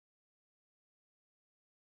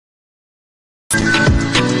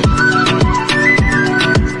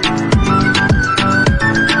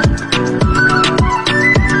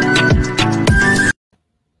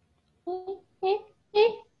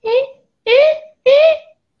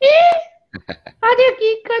আরে কি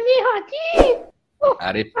কানি হাজি,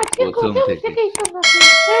 আরে আজকে প্রথম প্রথম থেকে। থেকেই শোনাবে।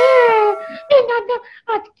 না না,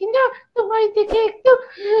 আজকে না তোমায় দেখে একটু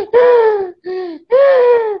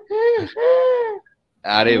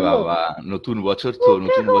আরে বাবা, নতুন বছর তো, বুকে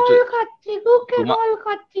নতুন বল বছর। খাচ্ছি, বুকে তোমার বল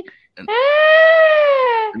খাচ্ছি।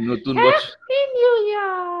 নতুন বছর, হ্যাপি নিউ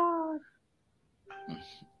ইয়ার।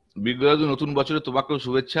 বিগত নতুন বছরে তোমাকেও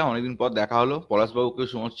শুভেচ্ছা। অনেকদিন পর দেখা হলো। পলাশবাবুকেও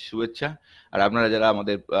শুভেচ্ছা। আর আপনারা যারা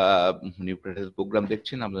আমাদের নিউ প্রোগ্রাম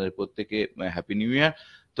দেখছেন, আপনাদের প্রত্যেকে হ্যাপি নিউ ইয়ার।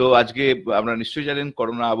 তো আজকে আপনারা নিশ্চয়ই জানেন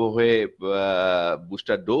করোনা আবহে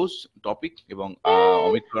বুস্টার ডোজ টপিক এবং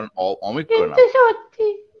অমিক্রন অমিক্রন কিন্তু সত্যি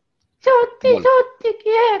সত্যি বলো। সত্যি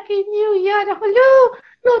কি হ্যাপি নিউ ইয়ার হলো?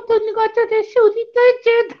 নতুন বছরের শুরুতে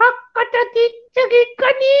যে ধাক্কাটা দিচ্ছে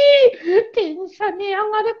বিজ্ঞানী, টেনশনে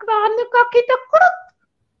আমার প্রাণ পাখিটা কুড়ুক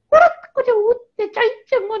কুড়ুক করে উঠতে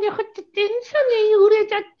চাইছে মনে হচ্ছে, টেনশনেই উড়ে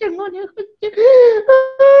যাচ্ছে মনে হচ্ছে।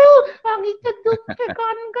 আমি তো দুঃখে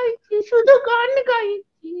গান গাইছি, শুধু গান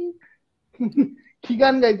গাইছি। কি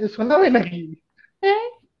গান গাইছে, শোনাবে নাকি? হ্যাঁ,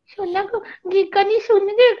 শোনা গো, বিজ্ঞানী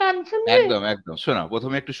শুনবে, গান শুনবে? একদম একদম, শোনাও,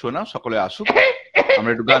 প্রথমে একটু শোনাও, সকলে আসুক,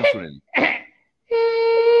 আমরা একটু গান শুনে নিই। এ,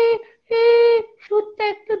 এ, সুরটা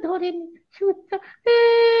একটু ধরে নি, সুরটা। এ,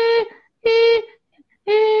 এ,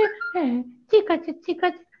 এ, হ্যাঁ, ঠিক আছে ঠিক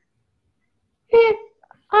আছে। এ,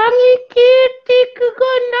 আমি কি টিকবো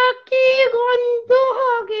নাকি গন্ধ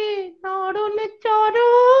হবে নরন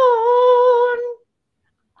চরণ?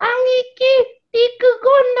 আমি কি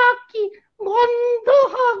টিকবো নাকি গন্ধ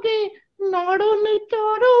হবে নরন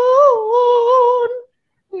চরণ?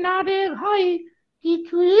 না রে ভাই,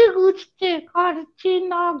 কিছুই বুঝতে পারছি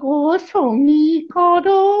না গো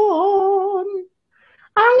সমীকরণ।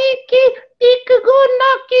 আমি কি টিকবো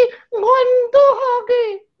নাকি গন্ধ হবে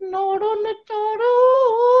নরন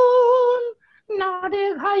চরণ? না রে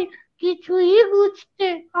ভাই, কিছুই বুঝতে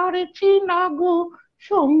পারছি না গো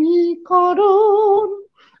সমীকরণ।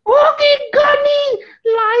 ও বিজ্ঞানী,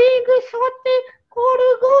 লাইগ সাথে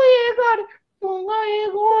করবো এবার তোমায়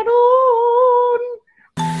গরণ।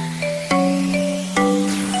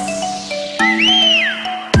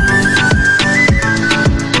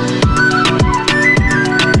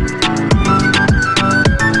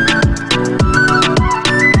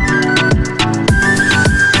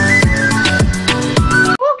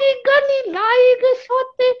 অজ্ঞানী লাইগ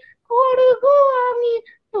সাথে করবো আমি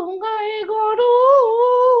তোমায়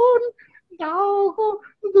গরণ। দাও গো,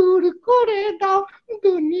 দূর করে দাও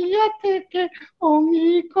দুনিয়া থেকে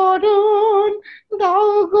অমীকরণ।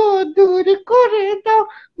 দাও গো, দূর করে দাও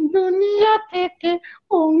দুনিয়া থেকে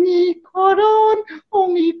অমীকরণ।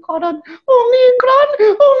 অমীকরণ, অমিক্রণ,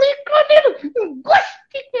 অমিক্রণের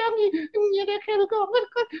গোষ্ঠীকে আমি মেরে ফেলবো।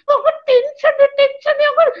 আমার টেনশনে টেনশনে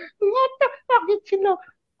আমার মাথা, আগে ছিল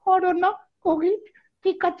করোনা, কোভিড,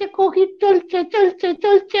 ঠিক আছে, কোভিড চলছে চলছে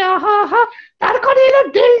চলছে, আহা আহা, তারপরে এলো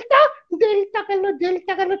ডেল্টা। ডেল্টা গেল,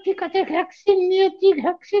 ডেল্টা গেল, ঠিক আছে, ভ্যাকসিন নিয়েছি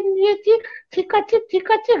ভ্যাকসিন নিয়েছি, ঠিক আছে ঠিক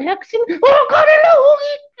আছে, ভ্যাকসিন। ও ঘরে এলো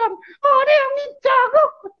ওমিক্রন। আরে আমি যাবো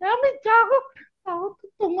কোথায়, আমি যাবো? তাও তো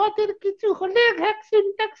তোমাদের কিছু হলে ভ্যাকসিন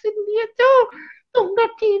ট্যাকসিন নিয়েছো, তোমরা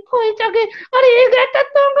ঠিক হয়ে যাবে। আরে এটা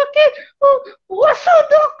তো আমাকে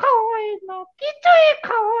ওষুধও খাওয়ায় না, কিছুই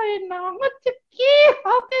খাওয়ায় না, আমার যে কি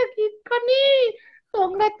হবে বিজ্ঞানী?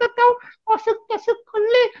 তোমরা তো তাও অসুখ টসুখ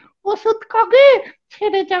করলে ওষুধ খাবে,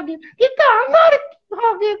 ছেড়ে যাবে, কিন্তু আমার কি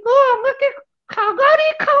হবে গো? আমাকে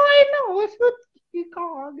খাবারই খাওয়ায় না, ওষুধ কি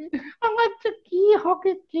খাওয়াবে? আমার যে কি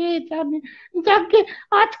হবে কে জানে। যাকে,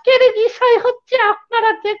 আজকের বিষয় হচ্ছে,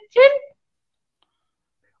 আপনারা দেখছেন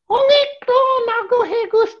অমিক্রণ আবহে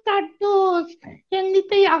বুস্টার ডোজ।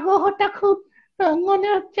 এমনিতেই আবহাওয়াটা খুব মনে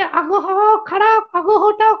হচ্ছে আবহাওয়া খারাপ,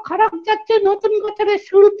 আবহাওয়াটাও খারাপ যাচ্ছে নতুন বছরের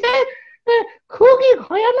শুরুতে। খুবই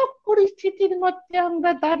ভয়ানক পরিস্থিতির মধ্যে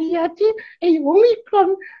আমরা দাঁড়িয়ে আছি। এই অমিক্রণ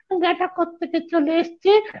ব্যাটা থেকে চলে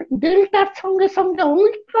এসছে, ডেল্টার সঙ্গে সঙ্গে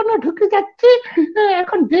অমিক্রণও ঢুকে যাচ্ছে।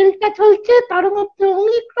 এখন ডেল্টা চলছে, তার মধ্যে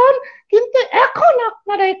অমিক্রণ। কিন্তু এখন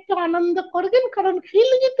আপনারা একটু আনন্দ করবেন, কারণ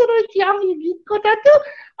ফিল্মিতে রয়েছি আমি, বিজ্ঞ দাদু,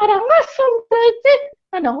 আর আমার সঙ্গে রয়েছে,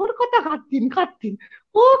 মানে ওর কথা হাত দিন হাত দিন,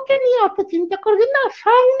 ওকে নিয়ে অত চিন্তা করবেন না।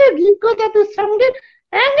 সঙ্গে বিজ্ঞ দাদুর সঙ্গে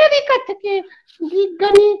আমেরিকা থেকে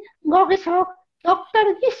বিজ্ঞানী গবেষক ডক্টর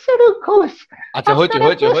বিশ্বরূপ ঘোষ। আচ্ছা, হয়েছে আপনারা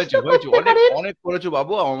হয়েছে প্রশ্ন হয়েছে হয়েছে, করতে অনেক পারেন। অনেক করেছো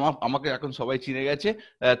বাবু। আমাকে এখন সবাই চিনে গেছে।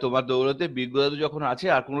 তোমার দৌলতে বিজ্ঞদাদু যখন আছে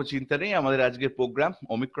আর কোনো চিন্তা নেই। আমাদের আজকের প্রোগ্রাম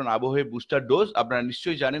অমিক্রণ আবহে বুস্টার ডোজ। আপনারা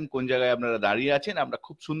নিশ্চয়ই জানেন কোন জায়গায় আপনারা দাঁড়িয়ে আছেন। আমরা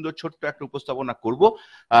খুব সুন্দর ছোট্ট একটা উপস্থাপনা করব।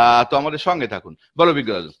 তো আমাদের সঙ্গে থাকুন। বলো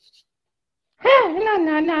বিজ্ঞদাদু। হ্যাঁ, না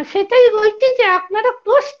না না, সেটাই বলছি যে আপনারা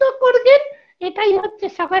প্রশ্ন করবেন, এটাই হচ্ছে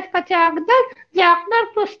সবার কাছে আবদার, যে আপনার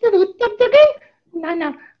প্রশ্নের উত্তর দেবেন। না না,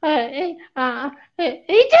 এই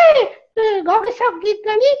এই যে গবেষক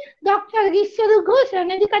বিজ্ঞানী ডক্টর ঈশ্বর ঘোষ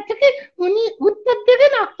আমেরিকা থেকে উনি উত্তর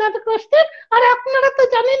দেবেন আপনাদের প্রশ্নের। আর আপনারা তো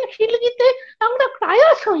জানেন খিলগিতে আমরা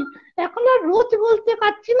প্রায়শই, এখন আর রোজ বলতে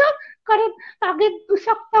পারছি না কারণ আগের 2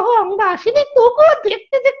 সপ্তাহ আমরা আসিনি, তবুও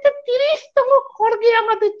দেখতে দেখতে 30তম খড়গে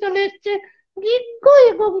আমাদের চলে এসছে গিগ্গ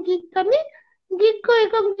এবং বিজ্ঞানী। গিগ্গ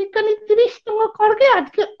এবং বিজ্ঞানী 30তম খড়গে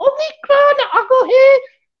আজকে ওমিক্রন আবহে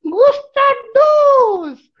বুস্টার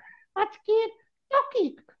ডোজ আজকের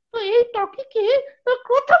টপিক। তো এই টপিকে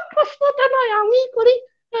প্রথম প্রশ্নটা নয় আমি করি,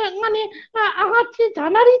 মানে আমার যে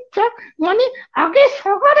জানার ইচ্ছা, মানে আগে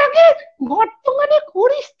সবার আগে বর্তমানে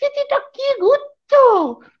পরিস্থিতিটা কি ঘটছো।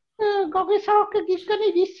 গবেষক বিজ্ঞানী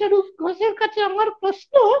বিশ্বরূপ ঘোষের কাছে আমার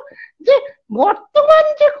প্রশ্ন যে বর্তমান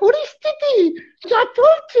যে পরিস্থিতি যা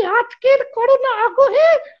চলছে আজকের করোনা আবহে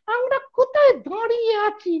আমরা কোথায় দাঁড়িয়ে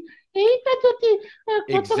আছি, এইটা যদি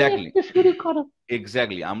প্রথমে একটু শুরু করো।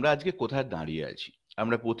 এক্স্যাক্টলি, আমরা আজকে কোথায় দাঁড়িয়ে আছি?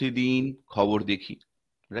 আমরা প্রতিদিন খবর দেখি,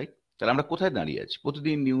 রাইট? তাহলে আমরা কোথায় দাঁড়িয়ে আছি?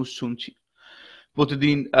 প্রতিদিন নিউজ শুনছি,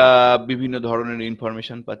 প্রতিদিন বিভিন্ন ধরনের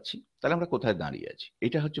ইনফরমেশন পাচ্ছি, তাহলে আমরা কোথায় দাঁড়িয়ে আছি?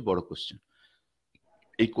 এটা হচ্ছে বড় কোশ্চেন।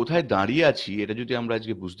 এই কোথায় দাঁড়িয়ে আছি এটা যদি আমরা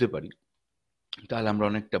আজকে বুঝতে পারি, তাহলে আমরা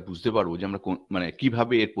অনেকটা বুঝতে পারবো যে আমরা মানে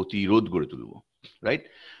কিভাবে এর প্রতিরোধ গড়ে তুলবো, রাইট?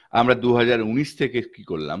 আমরা 2019 থেকে কি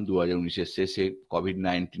করলাম? 2019-এর শেষে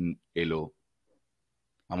কোভিড-19 এলো,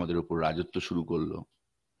 আমাদের উপর রাজত্ব শুরু করলো,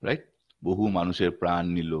 রাইট? বহু মানুষের প্রাণ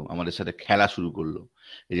নিল, আমাদের সাথে খেলা শুরু করলো।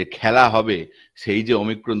 এই যে খেলা হবে, সেই যে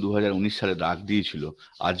ওমিক্রন 2019 সালে ডাক দিয়েছিল,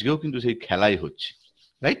 আজকেও কিন্তু সেই খেলাই হচ্ছে,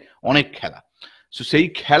 রাইট? অনেক খেলা। সো সেই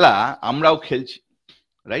খেলা আমরাও খেলছি,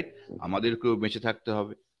 রাইট? আমাদেরকেও বেঁচে থাকতে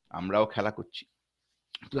হবে, আমরাও খেলা করছি।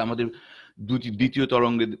 তো আমাদের দ্বিতীয়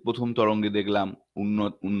তরঙ্গে, প্রথম তরঙ্গে দেখলাম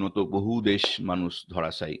উন্নত বহু দেশ মানুষ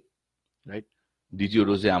ধরাশায়ী, রাইট? দ্বিতীয়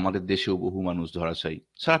ডোজে আমাদের দেশেও বহু মানুষ ধরাশায়ী,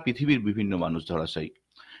 সারা পৃথিবীর বিভিন্ন মানুষ ধরাশায়ী।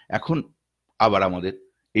 এখন আবার আমাদের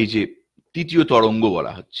এই যে তৃতীয় তরঙ্গ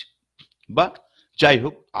বলা হচ্ছে, বা যাই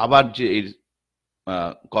হোক, আবার যে এই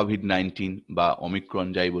কোভিড-19 বা ওমিক্রন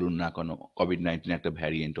যাই বলুন না কেন, কোভিড-19 একটা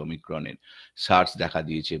ভ্যারিয়েন্ট ওমিক্রনের, সার্স দেখা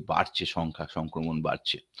দিয়েছে, বাড়ছে সংখ্যা, সংক্রমণ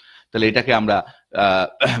বাড়ছে। তাহলে এটাকে আমরা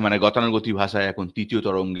মানে গতানুগতিক ভাষায় এখন তৃতীয়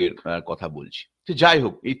তরঙ্গের কথা বলছি। তো যাই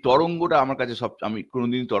হোক, এই তরঙ্গটা আমার কাছে আমি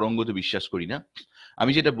কোনোদিন তরঙ্গতে বিশ্বাস করি না।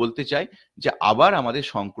 আমি যেটা বলতে চাই যে আবার আমাদের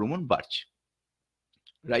সংক্রমণ বাড়ছে,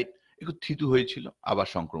 রাইট? একটু থিতু হয়েছিল, আবার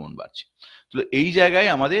সংক্রমণ বাড়ছে। তো এই জায়গায়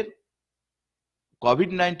আমাদের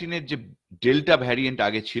কোভিড-19 এর যে ডেল্টা ভ্যারিয়েন্ট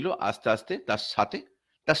আগে ছিল, আস্তে আস্তে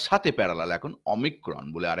তার সাথে প্যারালাল এখন অমিক্রন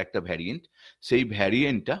বলে আরেকটা ভ্যারিয়েন্ট, সেই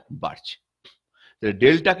ভ্যারিয়েন্টটা বাড়ছে।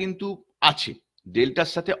 ডেল্টা কিন্তু আছে, ডেল্টার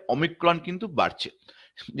সাথে অমিক্রন কিন্তু বাড়ছে।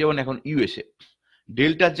 যেমন এখন ইউএসএ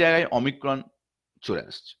ডেল্টার জায়গায় অমিক্রন চলে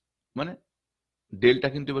আসছে, মানে ডেল্টা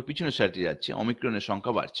কিন্তু এবার পিছনের সাইডে যাচ্ছে, অমিক্রনের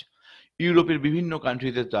সংখ্যা বাড়ছে। ইউরোপের বিভিন্ন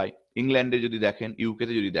কান্ট্রিতে তাই, ইংল্যান্ডে যদি দেখেন,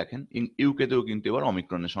 ইউকেতে যদি দেখেন, ইউকেতেও কিন্তু এবার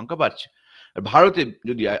অমিক্রনের সংখ্যা বাড়ছে। আর ভারতে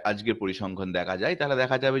যদি আজকের পরিসংখ্যান দেখা যায়, তাহলে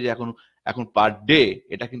দেখা যাবে যে এখন পার ডে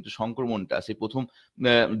এটা কিন্তু সংক্রমণটা সেই প্রথম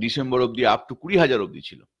ডিসেম্বর অব্দি আপ টু 20,000 অব্দি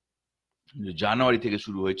ছিল, জানুয়ারি থেকে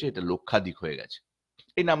শুরু হয়েছে, এটা লক্ষাধিক হয়ে গেছে।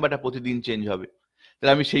 এই নাম্বারটা প্রতিদিন চেঞ্জ হবে,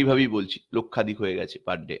 তাহলে আমি সেইভাবেই বলছি, লক্ষাধিক হয়ে গেছে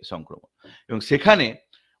পার ডে সংক্রমণ। এবং সেখানে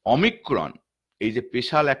অমিক্রন এই যে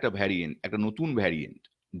স্পেশাল একটা ভ্যারিয়েন্ট, একটা নতুন ভ্যারিয়েন্ট,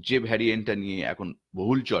 যে ভ্যারিয়েন্টটা নিয়ে এখন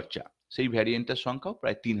বহুল চর্চা, সেই ভ্যারিয়েন্টটার সংখ্যাও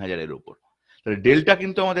প্রায় 3,000-এর ওপর। তাহলে ডেল্টা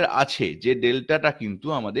কিন্তু আমাদের আছে, যে ডেল্টাটা কিন্তু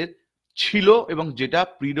আমাদের ছিল এবং যেটা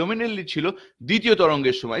প্রিডমিনেন্টলি ছিল দ্বিতীয়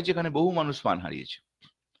তরঙ্গের সময়, যেখানে বহু মানুষ প্রাণ হারিয়েছে।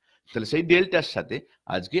 তাহলে সেই ডেল্টার সাথে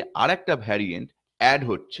আজকে আর একটা ভ্যারিয়েন্ট অ্যাড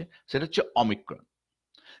হচ্ছে, সেটা হচ্ছে অমিক্রন।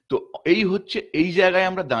 তো এই জায়গায়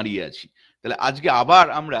আমরা দাঁড়িয়ে আছি। তাহলে আজকে আবার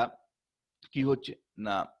আমরা কি হচ্ছে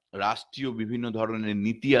না, রাষ্ট্রীয় বিভিন্ন ধরনের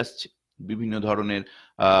নীতি আসছে, বিভিন্ন ধরনের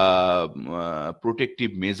প্রোটেক্টিভ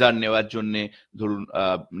মেজার নেওয়ার জন্য ধরুন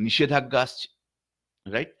নিষেধাজ্ঞা আসছে,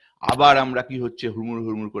 রাইট? আবার আমরা কি হচ্ছে,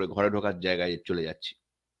 হুড়মুড় করে ঘরে ঢোকার জায়গায় চলে যাচ্ছি।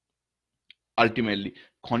 আলটিমেটলি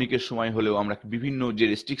ক্ষণিকের সময় হলেও আমরা বিভিন্ন যে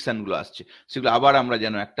রেস্ট্রিকশন গুলো আসছে, সেগুলো আবার আমরা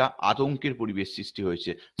যেন একটা আতঙ্কের পরিবেশ সৃষ্টি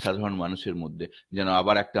হয়েছে সাধারণ মানুষের মধ্যে, যেন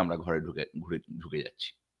আবার একটা আমরা ঘরে ঢুকে যাচ্ছি,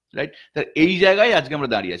 রাইট? তাহলে এই জায়গায় আজকে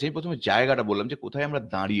আমরা দাঁড়িয়ে আছি। আমি প্রথমে জায়গাটা বললাম যে কোথায় আমরা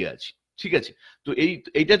দাঁড়িয়ে আছি, ঠিক আছে? তো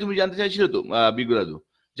এইটা তুমি জানতে চাইছিলে তো বিজ্ঞ দাদু,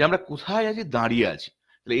 যে আমরা কোথায় আজকে দাঁড়িয়ে আছি।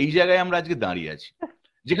 তাহলে এই জায়গায় আমরা আজকে দাঁড়িয়ে আছি,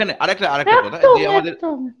 যেখানে আরেকটা কথা যে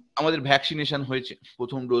আমাদের ভ্যাকসিনেশন হয়েছে,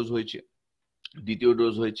 প্রথম ডোজ হয়েছে, দ্বিতীয়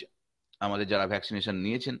ডোজ হয়েছে, আমাদের যারা ভ্যাকসিনেশন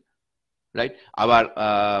নিয়েছেন, রাইট? আবার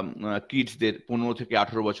কিডসদের 15 থেকে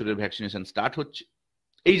 18 বছরের ভ্যাকসিনেশন স্টার্ট হচ্ছে।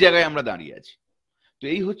 এই জায়গায় আমরা দাঁড়িয়ে আছি। তো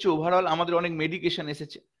এই হচ্ছে ওভারঅল। আমাদের অনেক মেডিকেশন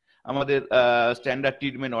এসেছে, আমাদের স্ট্যান্ডার্ড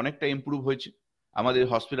ট্রিটমেন্ট অনেকটা ইমপ্রুভ হয়েছে, আমাদের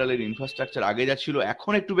হসপিটালের ইনফ্রাস্ট্রাকচার আগে যা ছিল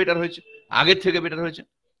এখন একটু বেটার হয়েছে, আগের থেকে বেটার হয়েছে।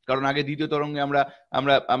 কারণ আগে দ্বিতীয় তরঙ্গে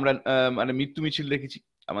আমরা মানে মৃত্যু মিছিল দেখেছি,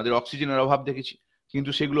 আমাদের অক্সিজেনের অভাব দেখেছি,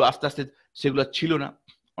 কিন্তু সেগুলো আস্তে আস্তে সেগুলো ছিল না,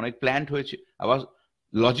 অনেক প্ল্যান্ট হয়েছে। আবার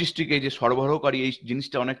লজিস্টিক এই যে সরবরাহকারী এই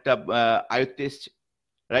জিনিসটা অনেকটা আয়ত্তে এসছে,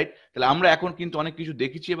 রাইট? তাহলে আমরা এখন কিন্তু অনেক কিছু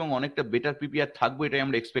দেখেছি এবং অনেকটা বেটার প্রিপেয়ার থাকবো, এটাই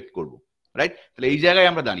আমরা এক্সপেক্ট করবো, রাইট? তাহলে এই জায়গায়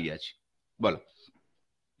আমরা দাঁড়িয়ে আছি। বলো।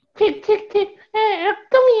 ঠিক ঠিক ঠিক, হ্যাঁ,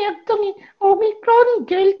 একদমই একদমই। ওমিক্রন,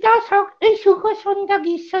 ডেল্টা, এই শুভ সন্ধ্যা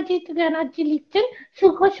বিশ্বজিৎ ব্যানার্জি লিখছেন,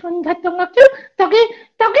 শুভ সন্ধ্যা তোমাকে। তাকে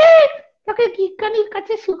তাকে তাকে বিজ্ঞানীর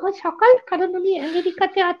কাছে শুভ সকাল, কারণ উনি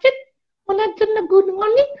আমেরিকাতে আছেন, ওনার জন্য গুড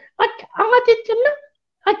মর্নিং। আচ্ছা, আমাদের জন্য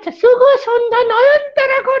আচ্ছা শুভ সন্ধ্যা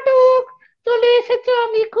নয়নতারা ঘটক, চলে এসেছো,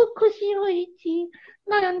 আমি খুব খুশি হয়েছি।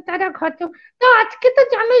 নয়নতারা ঘটক, তো আজকে তো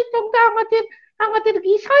জানোই তোমরা, আমাদের আমাদের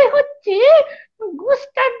বিষয় হচ্ছে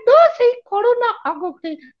বুস্টার ডোজ। এই করোনা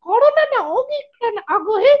আবহে, করোনা না ওমিক্রন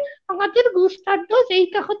আবহে আমাদের বুস্টার ডোজ,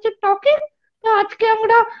 এইটা হচ্ছে টপিক। তো আজকে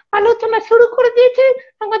আমরা আলোচনা শুরু করে দিয়েছি।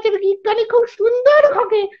 আমাদের বিজ্ঞানী খুব সুন্দর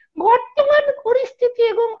ভাবে বর্তমান পরিস্থিতি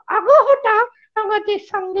এবং আবহাওয়াটা আমাদের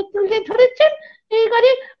সামনে তুলে ধরেছেন।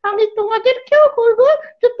 এইবারে আমি তোমাদেরকেও বলবো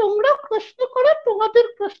যে তোমরা প্রশ্ন করো, তোমাদের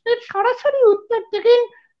প্রশ্নের সরাসরি উত্তর দেবেন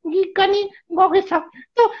বিজ্ঞানী গবেষক।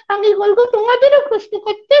 তো আমি বলবো তোমাদেরও প্রশ্ন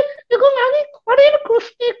করতে, এবং আমি পরের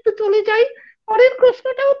প্রশ্নে একটু চলে যাই। পরের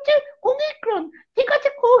প্রশ্নটা হচ্ছে ওমিক্রন। ঠিক আছে,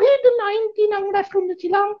 কোভিড-19 আমরা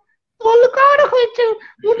শুনেছিলাম, তোলকার হয়েছে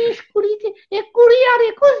 19, 20, 20 আর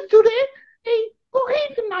 21 জুড়ে এই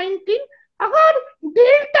কোভিড-19। আবার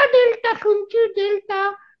ডেল্টা ডেল্টা শুনছি, ডেল্টা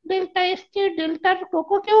ডেল্টা এসছে, ডেল্টার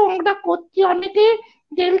প্রকোপেও আমরা করছি অনেকে,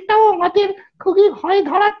 ডেল্টাও আমাদের খুবই ভয়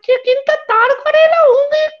ধরাচ্ছে, কিন্তু তারপরে এলো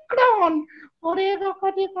ওমিক্রন। ওরে বাবা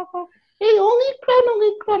রে বাবা, এই ওমিক্রন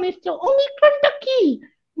ওমিক্রন এসছে। ওমিক্রনটা কি?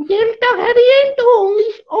 ডেল্টা ভ্যারিয়েন্ট ও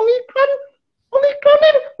ওমিক্রন,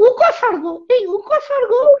 ওমিক্রনের উপসর্গ, এই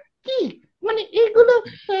উপসর্গ কি? মানে এইগুলো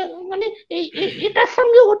মানে এটার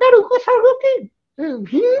সঙ্গে ওটার উপসর্গ কি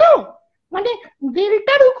ভিন্ন? মানে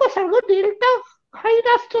ডেল্টার উপসর্গ, ডেল্টা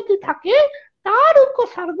ভাইরাস যদি থাকে তার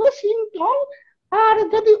উপসর্গ সিমটম, আর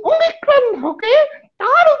যদি ওমিক্রন ঢোকে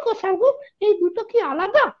তার উপসর্গ, এই দুটো কি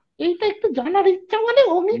আলাদা? এইটা একটু জানার ইচ্ছা। মানে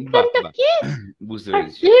বাহ, ওমিক্রনটা বাহ, কি বুঝতে আর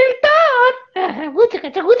পেরেছি। ডেল্টা, আর বুঝে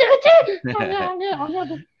গেছে বুঝে গেছে।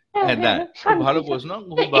 আমাদের হ্যাঁ, না, খুব শান্তি ভালো শান্তি। প্রশ্ন,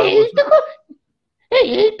 খুব ভালো প্রশ্ন। এইটুকু,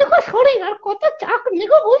 এইটুকু শরীর আর কত চাক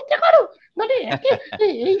নিগো বলতে পারো? মানে একে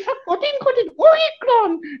এইসব কঠিন কঠিন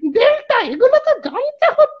ওমিক্রন, ডেল্টা, এগুলো তো জানতে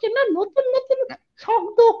হচ্ছে না, নতুন নতুন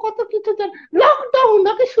শব্দ কত কিছু লকডাউন,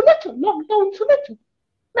 নাকি শুনেছো? লকডাউন শুনেছো?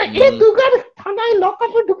 না, এ উম, দুগার থানায়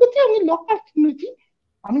লকআপে ঢুকেছে, আমি লকআপ শুনেছি।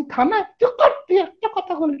 আমি থানায় চুপ করতে একটা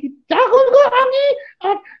কথা বলছি, যা বলবো আমি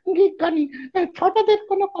আর বিজ্ঞানী, ছোটদের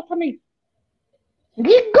কোনো কথা নেই।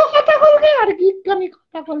 বিজ্ঞ কথা বলবে আর বিজ্ঞানী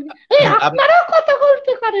কথা বলবে। এই আপ- আপনারাও কথা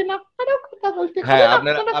বলতে পারেন, আপনারাও কথা বলতে হ্যাঁ, পারেন,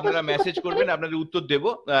 আপনারা আপনারা আপনারা প্রশ্ন মেসেজ করতে পারেন। করবেন, আপনাদের উত্তর দেবো।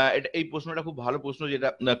 এই প্রশ্নটা খুব ভালো প্রশ্ন, যেটা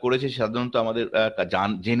করেছে সাধারণত আমাদের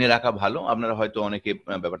জেনে রাখা ভালো। আপনারা হয়তো অনেকে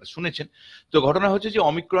ব্যাপারটা শুনেছেন। তো ঘটনা হচ্ছে যে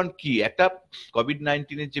অমিক্রন কি, একটা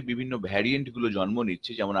কোভিড-19 যে বিভিন্ন ভ্যারিয়েন্ট গুলো জন্ম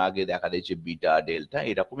নিচ্ছে, যেমন আগে দেখা দিয়েছে বিটা, ডেল্টা,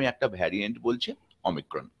 এরকমই একটা ভ্যারিয়েন্ট বলছে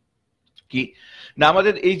অমিক্রন। কি না,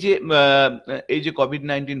 আমাদের এই যে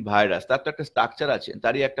কোভিড-19 ভাইরাস, তার তো একটা স্ট্রাকচার আছে,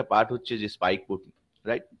 তারই একটা পার্ট হচ্ছে যে স্পাইক প্রোটিন,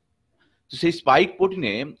 রাইট? তো সেই স্পাইক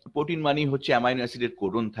প্রোটিনে, প্রোটিন মানেই হচ্ছে অ্যামাইনো অ্যাসিডের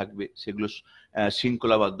কোডন থাকবে, সেগুলো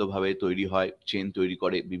শৃঙ্খলাবদ্ধভাবে তৈরি হয়, চেন তৈরি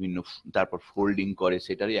করে বিভিন্ন, তারপর ফোল্ডিং করে,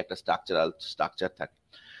 সেটারই একটা স্ট্রাকচার থাকে।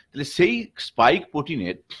 তাহলে সেই স্পাইক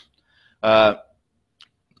প্রোটিনের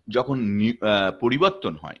যখন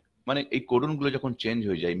পরিবর্তন হয়, মানে এই কোডনগুলো যখন চেঞ্জ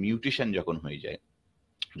হয়ে যায়, মিউটেশন যখন হয়ে যায়,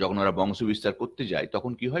 যখন ওরা বংশ বিস্তার করতে যায়,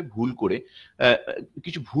 তখন কি হয়, ভুল করে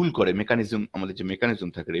কিছু ভুল করে মেকানিজম, আমাদের যে মেকানিজম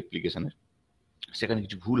থাকে রেপ্লিকেশনের, সেখানে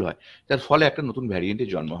কিছু ভুল হয়, তার ফলে একটা নতুন ভ্যারিয়েন্টের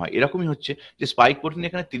জন্ম হয়। এরকমই হচ্ছে যে স্পাইক প্রোটিন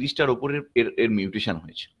এখানে 30টার ওপরের এর মিউটেশন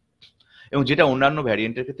হয়েছে, এবং যেটা অন্যান্য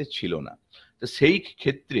ভ্যারিয়েন্টের ক্ষেত্রে ছিল না। তো সেই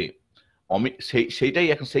ক্ষেত্রে সেইটাই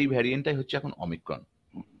এখন, সেই ভ্যারিয়েন্টটাই হচ্ছে এখন অমিক্রন,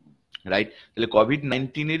 রাইট? তাহলে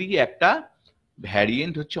কোভিড-19-এরই একটা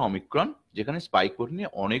ভ্যারিয়েন্ট হচ্ছে অমিক্রন, যেখানে স্পাইক প্রোটিনে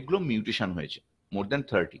অনেকগুলো মিউটেশন হয়েছে, মোর দ্যান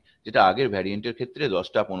 30, যেটা আগের ভ্যারিয়েন্টের ক্ষেত্রে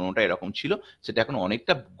 10টা 15টা এরকম ছিল, সেটা এখন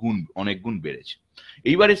অনেকটা গুণ, অনেক গুণ বেড়েছে।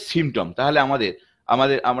 এইবারে সিমটম, তাহলে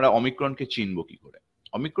আমরা অমিক্রনকে চিনবো কি করে?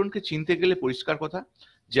 অমিক্রনকে চিনতে গেলে পরিষ্কার কথা,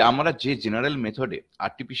 যে আমরা যে জেনারেল মেথডে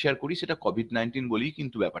আরটিপিসিআর করি, সেটা কোভিড-19 বলেই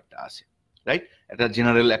কিন্তু ব্যাপারটা আসে, রাইট? একটা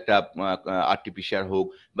জেনারেল একটা আরটিপিসিআর হোক,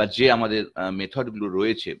 বা যে আমাদের মেথডগুলো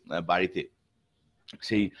রয়েছে বাড়িতে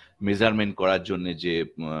সেই মেজারমেন্ট করার জন্য,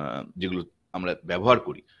 যেগুলো আমরা ব্যবহার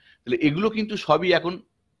করি, তাহলে এগুলো কিন্তু সবই এখন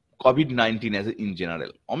COVID-19 as in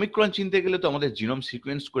general. Omicron চিনতে গেলে তো আমাদের জিনোম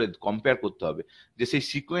সিকোয়েন্স করে কম্পেয়ার করতে হবে, যে সেই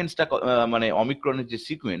সিকোয়েন্সটা, মানে অমিক্রনের যে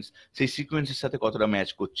সিকোয়েন্স, সেই সিকোয়েন্সের সাথে কতটা ম্যাচ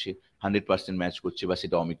করছে, 100% ম্যাচ করছে, বা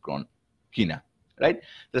সেটা অমিক্রন কিনা, রাইট?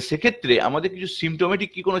 তো সেক্ষেত্রে আমাদের কিছু সিমটোমেটিক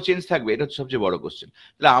কি কোনো চেঞ্জ থাকবে, এটা হচ্ছে সবচেয়ে বড় কোশ্চেন।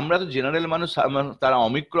 তাহলে আমরা তো জেনারেল মানুষ, তারা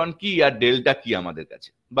অমিক্রন কি আর ডেল্টা কি আমাদের কাছে,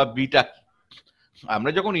 বা বিটা কি,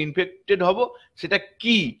 আমরা যখন ইনফেক্টেড হব সেটা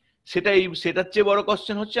কি, সেটার চেয়ে বড়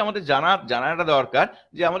কোশ্চেন হচ্ছে আমাদের জানাটা দরকার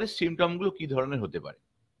যে আমাদের সিমটম গুলো কি ধরনের হতে পারে।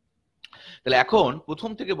 তাহলে এখন প্রথম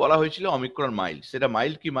থেকে বলা হয়েছিল অমিক্রন মাইল্ড, সেটা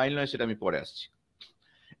মাইল্ড কি মাইল্ড নয় সেটা আমি পরে আসছি।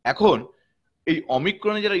 এখন এই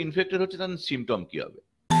অমিক্রনে যারা ইনফেক্টেড হচ্ছে তাদের সিমটম কি হবে?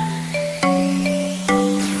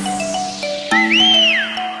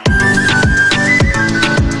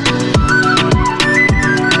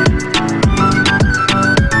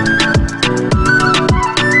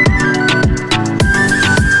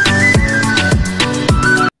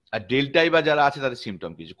 আর ডেল্টাই বা যারা আছে তাদের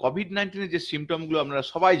সিমটম কিছু। কোভিড-19 যে সিমটম গুলো আপনারা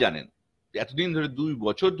সবাই জানেন, এতদিন ধরে 2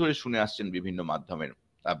 বছর ধরে শুনে আসছেন বিভিন্ন মাধ্যমের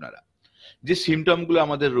আপনারা, যে সিমটম গুলো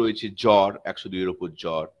আমাদের রয়েছে, জ্বর 102 এর উপর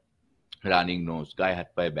জ্বর, রানিং নোজ, গায়ে হাত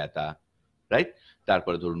পায়ে ব্যথা, রাইট?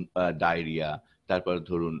 তারপরে ধরুন ডায়রিয়া, তারপরে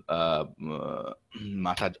ধরুন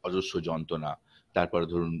মাথা অজস্র যন্ত্রণা, তারপরে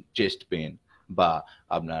ধরুন চেস্ট পেন, বা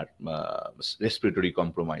আপনার রেসপিরেটরি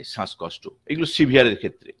কম্প্রোমাইজ, শ্বাসকষ্ট, এগুলো সিভিয়ারের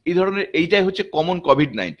ক্ষেত্রে এই ধরনের, এইটাই হচ্ছে কমন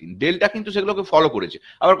কোভিড-19। ডেল্টা কিন্তু সেগুলোকে ফলো করেছে,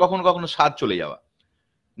 আবার কখনো কখনো স্বাদ চলে যাওয়া,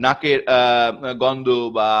 নাকের গন্ধ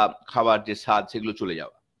বা খাবার যে স্বাদ সেগুলো চলে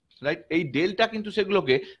যাওয়া, রাইট? এই ডেল্টা কিন্তু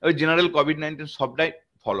সেগুলোকে ওই জেনারেল কোভিড-19 সবটাই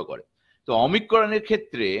ফলো করে। তো অমিক্রনের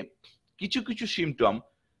ক্ষেত্রে কিছু কিছু সিমটম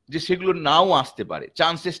যে সেগুলো নাও আসতে পারে,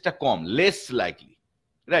 চান্সেসটা কম, লেস লাইকলি,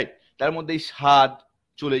 রাইট? তার মধ্যে এই স্বাদ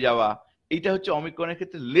চলে যাওয়া, এইটা হচ্ছে অমিক্রনের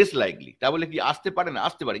ক্ষেত্রে লেস লাইকলি। তা বলে কি আসতে পারে না,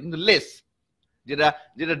 আসতে পারে, কিন্তু লেস, যেটা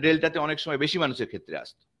যেটা ডেল্টাতে অনেক সময় বেশি মানুষের ক্ষেত্রে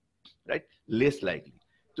আসতো, রাইট? Less likely.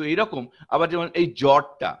 তো এরকম আবার যেমন এই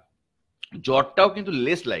জ্বরটাও কিন্তু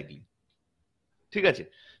লেস লাইকলি, ঠিক আছে?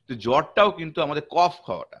 তো জ্বরটাও কিন্তু আমাদের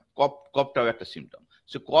কফটাও একটা সিমটম,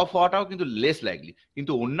 সে কফ হওয়াটাও কিন্তু লেস লাইকলি।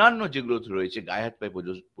 কিন্তু অন্যান্য যেগুলো রয়েছে, গায়ে হাত পায়ে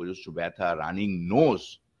প্রচুর ব্যথা, রানিং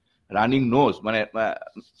নোজ মানে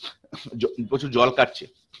প্রচুর জল কাটছে,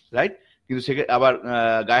 রাইট? কিন্তু আবার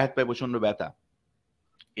গায়ে হাত পায়ে প্রচন্ড ব্যথা,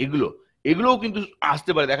 এগুলোও কিন্তু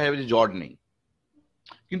আসতে পারে, দেখা যাবে যে জ্বর নেই,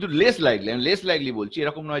 কিন্তু লেস লাইকলি। আমি লেস লাইকলি বলছি,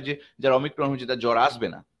 এরকম নয় যে যার অমিক্রন হয়েছে তার জ্বর আসবে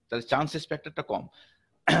না, তাহলে চান্সেস ফ্যাক্টরটা কম,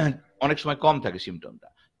 অনেক সময় কম থাকে সিমটমটা।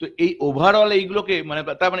 তো এই ওভারঅল এইগুলোকে মানে,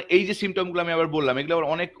 তার মানে এই যে সিমটম গুলো আমি আবার বললাম, এগুলো আবার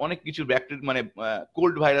অনেক অনেক কিছু ব্যাকটেরিয়া মানে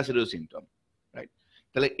কোল্ড ভাইরাসেরও সিমটম, রাইট?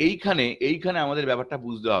 তাহলে এইখানে আমাদের ব্যাপারটা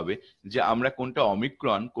বুঝতে হবে যে আমরা কোনটা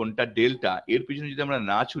অমিক্রন কোনটা ডেল্টা, এর পিছনে যদি আমরা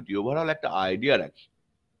না ছুটি, ওভারঅল একটা আইডিয়া রাখি,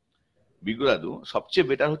 বিজ্ঞদাদু সবচেয়ে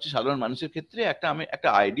বেটার হচ্ছে সাধারণ মানুষের ক্ষেত্রে আমি একটা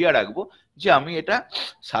আইডিয়া রাখবো যে আমি এটা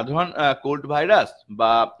সাধারণ কোল্ড ভাইরাস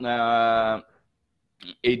বা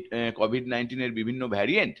এই কোভিড-19 এর বিভিন্ন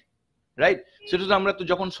ভ্যারিয়েন্ট, রাইট? সেটা তো আমরা তো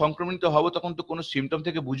যখন সংক্রমিত হব তখন তো কোনো সিমটম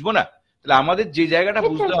থেকে বুঝবো না। তাহলে আমাদের যে জায়গাটা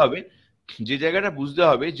বুঝতে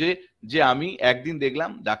হবে যে আমি একদিন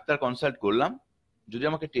দেখলাম, ডাক্তার কনসাল্ট করলাম, যদি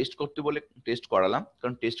আমাকে টেস্ট করতে বলে টেস্ট করালাম,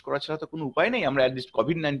 কারণ টেস্ট করা ছাড়া তো কোনো উপায় নেই আমরা অ্যাটলিস্ট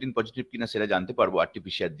কোভিড-19 পজিটিভ কিনা সেটা জানতে পারবো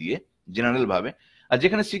আরটিপিসিআর দিয়ে, জেনারেল ভাবে। আর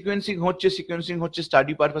যেখানে সিকোয়েন্সিং হচ্ছে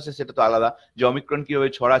স্টাডি পারপাসে, সেটা তো আলাদা, যে অমিক্রন কিভাবে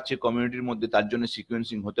ছড়াচ্ছে কমিউনিটির মধ্যে, তার জন্য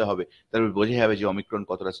সিকোয়েন্সিং হতে হবে, তারপর বোঝা যাবে যে অমিক্রন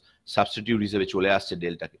কতটা সাবস্টিটিউট হিসেবে চলে আসছে,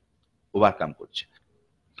 ডেল্টাকে ওভারকাম করছে।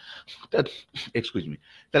 Excuse me.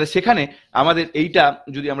 তাহলে সেখানে আমাদের এইটা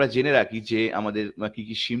যদি আমরা জেনে রাখি যে আমাদের কি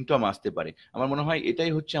কি সিমটম আসতে পারে, আমার মনে হয়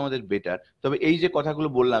এটাই হচ্ছে আমাদের বেটার। তবে এই যে কথাগুলো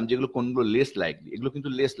বললাম যেগুলো কোনগুলো লেস লাইকলি, এগুলো কিন্তু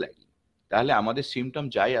লেস লাইকলি। তাহলে আমাদের সিমটম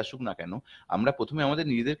যাই আসুক না কেন, আমরা প্রথমে আমাদের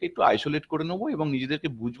নিজেদেরকে একটু আইসোলেট করে নেবো এবং নিজেদেরকে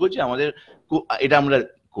বুঝবো যে আমাদের এটা আমরা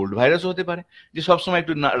কোল্ড ভাইরাসও হতে পারে, যে সবসময়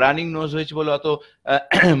একটু রানিং নোজ হয়েছে বলে অত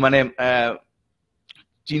মানে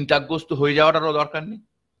চিন্তাগ্রস্ত হয়ে যাওয়াটারও দরকার নেই।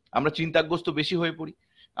 আমরা চিন্তাগ্রস্ত বেশি হয়ে পড়ি।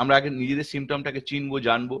 আমরা আগে নিজেদের সিমটমটাকে চিনবো,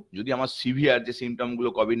 জানবো। যদি আমার সিভিয়ার যে সিমটম গুলো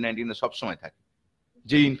কোভিড-19 সবসময় থাকে,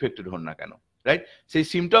 যে ইনফেক্টেড হন না কেন, রাইট? সেই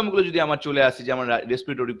সিমটম গুলো যদি আমার চলে আসে, যে আমার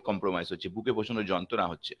রেসপিরেটরি কম্প্রোমাইজ হচ্ছে, বুকে প্রচন্ড যন্ত্রণা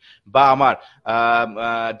হচ্ছে, বা আমার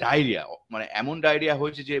ডায়রিয়া, মানে এমন ডায়রিয়া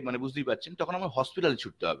হয়েছে যে মানে বুঝতেই পারছেন, তখন আমার হসপিটালে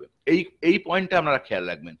ছুটতে হবে। এই পয়েন্টটা আপনারা খেয়াল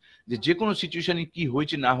রাখবেন, যে কোনো সিচুয়েশনে কি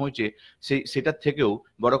হয়েছে না হয়েছে সেটার থেকেও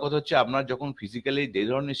বড় কথা হচ্ছে আপনার যখন ফিজিক্যালি যে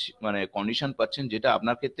ধরনের মানে কন্ডিশন পাচ্ছেন, যেটা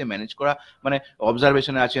আপনার ক্ষেত্রে ম্যানেজ করা, মানে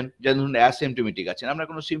অবজারভেশনে আছেন, যেমন ধরুন অ্যাসিম্পটোমেটিক আছেন, আপনার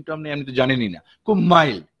কোনো সিমটম নেই, আপনি তো জানেনই না, খুব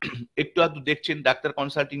মাইল্ড, একটু আধটু দেখছেন, ডাক্তার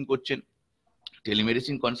কনসাল্টিং করছেন,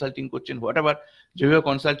 টেলিমেডিসিন কনসাল্টিং করছেন, হোয়াটএভার যেভাবে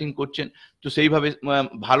কনসাল্টিং করছেন, তো সেইভাবে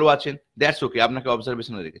ভালো আছেন, দ্যাটস ওকে, আপনাকে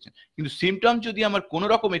অবজারভেশনে রেখেছেন। কিন্তু সিমটম যদি আমার কোনো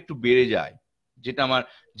রকম একটু বেড়ে যায়,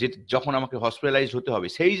 যখন আমাকে হসপিটালাইজ হতে হবে,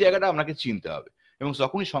 সেই জায়গাটা আপনাকে চিনতে হবে, এবং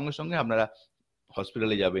তখনই সঙ্গে সঙ্গে আপনারা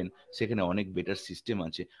হসপিটালে যাবেন। সেখানে অনেক বেটার সিস্টেম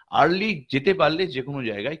আছে, আর্লি যেতে পারলে যে কোনো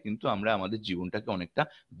জায়গায় কিন্তু আমরা আমাদের জীবনটাকে অনেকটা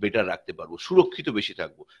বেটার রাখতে পারবো, সুরক্ষিত বেশি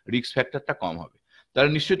থাকবো, রিস্ক ফ্যাক্টরটা কম হবে।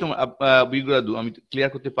 তাহলে নিশ্চয়ই তোমার বিগ্রহাদু আমি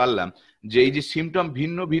ক্লিয়ার করতে পারলাম যে এই যে সিমটম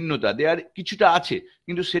ভিন্নতা দেয়ার কিছুটা আছে,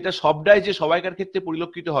 কিন্তু সেটা সবটাই যে সবাইকার ক্ষেত্রে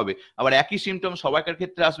পরিলক্ষিত হবে, আবার একই সিমটম সবাইকার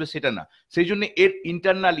ক্ষেত্রে আসবে সেটা না। সেই জন্য এর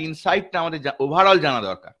ইন্টারনাল ইনসাইটটা আমাদের ওভারঅল জানা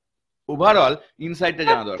দরকার, ওভারঅল ইনসাইটটা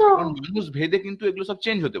জানা দরকার। কারণ মানুষ ভেদে কিন্তু এগুলো সব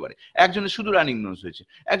চেঞ্জ হতে পারে। একজনের শুধু রানিং নোজ হয়েছে,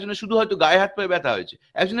 একজনের শুধু হয়তো গায়ে হাত পায়ে ব্যথা হয়েছে,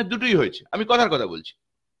 একজনের দুটোই হয়েছে। আমি কথার কথা বলছি,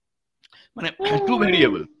 মানে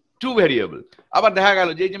টু ভেরিয়েবল। আবার দেখা গেল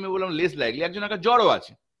যে আমি বললাম লেস লাইকলি, একজন একটা জ্বরও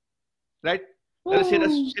আছে, রাইট? তাহলে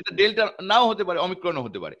সেটা ডেল্টা নাও হতে পারে, অমিক্রনও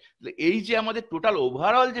হতে পারে। এই যে আমাদের টোটাল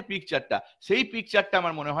ওভারঅল যে পিকচারটা, সেই পিকচারটা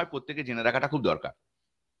আমার মনে হয় প্রত্যেকে জেনে রাখাটা খুব দরকার।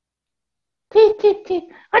 ঠিক ঠিক ঠিক।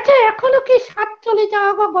 আচ্ছা, এখনো কি স্বাদ চলে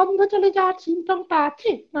যাওয়া বা গন্ধ চলে যাওয়ার সিমটমটা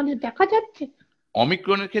আছে, মানে দেখা যাচ্ছে?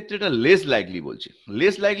 অমিক্রনের ক্ষেত্রে এটা লেস লাইকলি বলছে।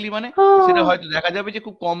 লেস লাইকলি মানে সেটা হয়তো দেখা যাবে যে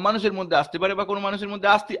খুব কম মানুষের মধ্যে আসতে পারে, বা কোনো মানুষের মধ্যে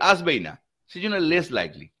আসবেই না, সেই জন্য লেস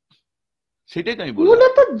লাইকলি। সেটাই তো আমি বললাম।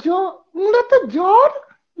 মূলত জ্বর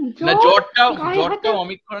না, জ্বর গায়ে হাতে। জ্বরটাও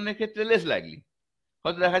অমিক্রনের ক্ষেত্রে লেস লাইকলি।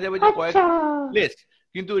 হয়তো দেখা যাবে যে কয়েক আচ্ছা। লেস,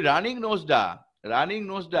 কিন্তু রানিং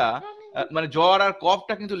নোজটা মানে জ্বর আর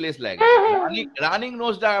কফটা কিন্তু লেস লাইকলি। রানিং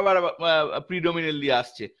নোজটা আবার প্রিডোমিনেন্টলি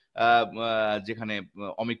আসছে যেখানে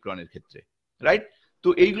অমিক্রনের ক্ষেত্রে, রাইট? তো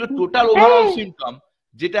এইগুলো টোটাল ওভারঅল সিমটম,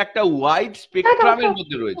 যেটা একটা ওয়াইড স্পেকট্রামের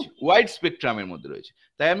মধ্যে রয়েছে।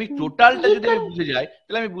 তাই আমি টোটালটা যদি আমি বুঝে যাই,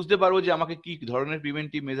 তাহলে আমি বুঝতে পারবো যে আমাকে কি ধরনের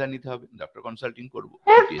প্রিভেন্টিভ মেজার নিতে হবে, ডক্টর কনসাল্টিং করবো।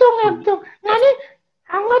 একদম একদম। মানে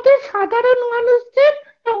আমাদের সাধারণ মানুষদের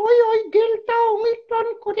ওই ওই ডেল্টা ওমিক্রন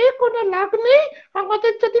করে কোনো লাভ নেই।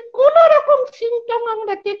 আমাদের যদি কোন রকম সিমটম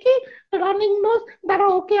আমরা দেখি, রানিং নোজ, দ্বারা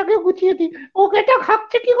ওকে আগে বুঝিয়ে দিই। ওকে এটা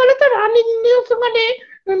ভাবছে কি বলতো, রানিং নিউজ মানে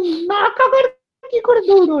নাক আবার কি করে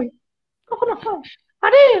দৌড়োয়, কখনো হয়?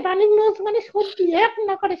 আরে রানিং নোজ মানে সর্দি, এক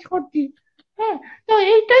নাকারে সর্দি। হ্যাঁ, তো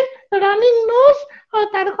এইটাই রানিং নোজ।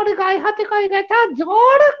 তারপরে গায়ে হাতে গায়ে ব্যথা,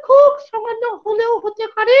 জ্বর খুব সামান্য হলেও হতে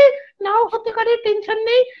পারে, নাও হতে পারে, টেনশন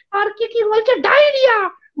নেই। আর কি কি বলছে,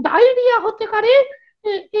 ডায়রিয়া হতে পারে।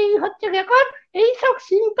 এই হচ্ছে ব্যাপার। এইসব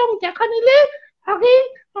সিমটম দেখা নিলে আগেই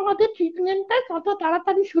আমাদের ট্রিটমেন্টটা যত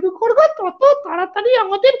তাড়াতাড়ি শুরু করবো, তত তাড়াতাড়ি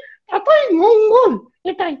আমাদের ততই মঙ্গল।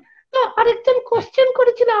 এটাই তো। আরেকজন কোশ্চেন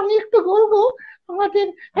করেছিল, আমি একটু বলবো আমাদের।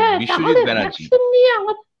 হ্যাঁ, বিশ্বজিৎ তাহলে ব্যানার্জি। ভ্যাকসিন নিয়ে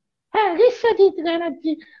আমাদের, হ্যাঁ বিশ্বজিৎ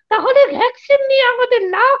ব্যানার্জি, তাহলে ভ্যাকসিন নিয়ে আমাদের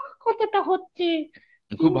লাভ কতটা হচ্ছে?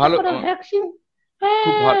 খুব চিন্তা ভালো, করো, ভ্যাকসিন। খুব হ্যাঁ,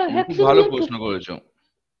 খুব ভ্যাকসিন ভালো নিয়ে প্রশ্ন করেছো।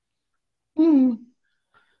 হুম,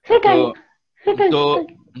 তো সেটাই সেটাই তো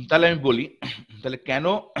সেটাই। তাহলে আমি বলি, তাহলে কেন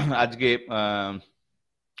আজকে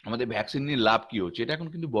আমাদের ভ্যাকসিন নিয়ে লাভ কি হচ্ছে, এটা এখন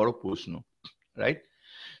কিন্তু বড় প্রশ্ন, রাইট?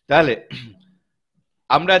 তাহলে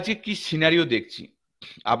আমরা আজকে কি সিনারিও দেখছি,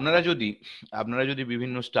 আপনারা যদি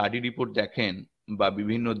বিভিন্ন স্টাডি রিপোর্ট দেখেন বা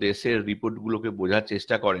বিভিন্ন দেশের রিপোর্ট গুলোকে বোঝার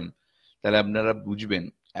চেষ্টা করেন, তাহলে আপনারা বুঝবেন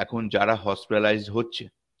এখন যারা হসপিটালাইজ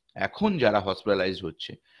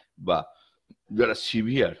হচ্ছে বা যারা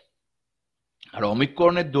সিভিয়ার আর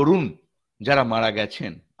অমিক্রনের দরুন যারা মারা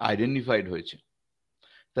গেছেন, আইডেন্টিফাইড হয়েছে,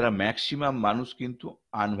 তারা ম্যাক্সিমাম মানুষ কিন্তু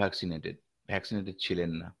ভ্যাকসিনেটেড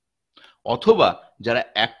ছিলেন না, অথবা যারা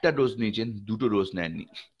একটা ডোজ নিয়েছেন, দুটো ডোজ নেননি।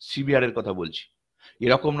 সিভিয়ারের কথা বলছি।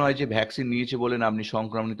 এরকম নয় যে ভ্যাকসিন নিয়েছে বলেন আপনি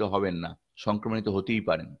সংক্রমিত হবেন না, সংক্রমিত হতেই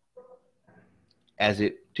পারেন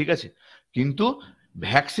ঠিক আছে। কিন্তু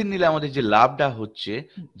ভ্যাকসিন নিলে আমাদের যে লাভটা হচ্ছে,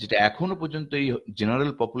 যেটা এখনো পর্যন্ত এই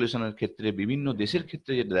জেনারেল পপুলেশনের ক্ষেত্রে বিভিন্ন দেশের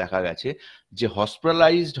ক্ষেত্রে যেটা দেখা গেছে, যে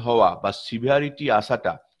হসপিটালাইজড হওয়া বা সিভিয়ারিটি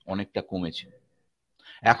আসাটা অনেকটা কমেছে।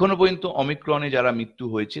 এখনো পর্যন্ত অমিক্রনে যারা মৃত্যু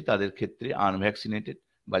হয়েছে তাদের ক্ষেত্রে আনভ্যাকসিনেটেড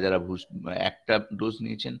বা যারা একটা ডোজ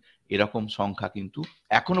নিয়েছেন এরকম সংখ্যা কিন্তু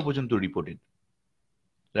এখনো পর্যন্ত রিপোর্টেড,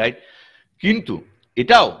 রাইট? কিন্তু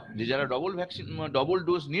এটাও যে যারা ডবল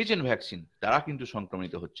ডোজ নিয়েছেন ভ্যাকসিন, তারা কিন্তু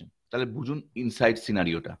সংক্রমিত হচ্ছেন। তাহলে বুঝুন ইনসাইড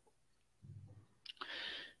সিনারিওটা।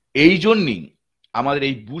 এই জন্যই আমাদের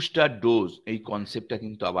এই বুস্টার ডোজ এই কনসেপ্টটা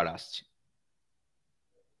কিন্তু আবার আসছে।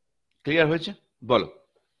 ক্লিয়ার হয়েছে? বলো।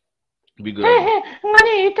 হ্যাঁ হ্যাঁ,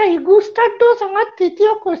 মানে এটাই বুস্টার ডোজ। আমার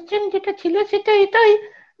তৃতীয় কোশ্চেন যেটা ছিল সেটা এটাই,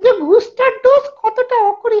 যে বুস্টার ডোজ কতটা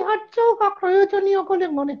অপরিহার্য বা প্রয়োজনীয় বলে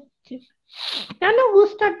মনে হচ্ছে? কেন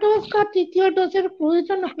বুস্টার ডোজ বা তৃতীয় ডোজের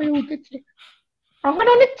প্রয়োজন হয়ে উঠেছে? আমার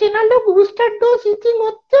অনেক চেনা লোক বুস্টার ডোজ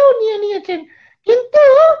ইতিমধ্যেও নিয়ে নিয়েছেন, কিন্তু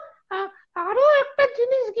আরো একটা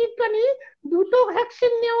জিনিস বিজ্ঞানী, দুটো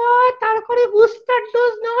ভ্যাকসিন নেওয়া তারপরে বুস্টার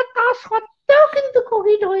ডোজ নেওয়া তা সত্ত্বেও কিন্তু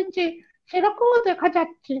কোভিড হয়েছে, সেরকমও দেখা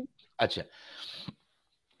যাচ্ছে। আচ্ছা,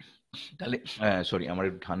 তাহলে সরি, আমার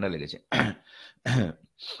একটু ঠান্ডা লেগেছে,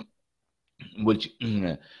 বলছি।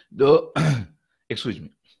 তো এক্সকিউজ মি,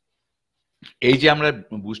 এই যে আমরা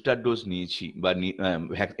বুস্টার ডোজ নিয়েছি বা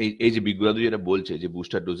এই যে বিজ্ঞানী যেটা বলছে যে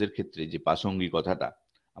বুস্টার ডোজের ক্ষেত্রে যে প্রাসঙ্গিক কথাটা,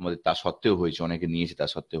 আমাদের তা সত্ত্বেও হয়েছে, অনেকে নিয়েছে তা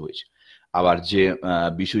সত্ত্বেও হয়েছে। আবার যে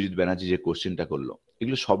বিশ্বজিৎ ব্যানার্জি যে কোশ্চেনটা করলো,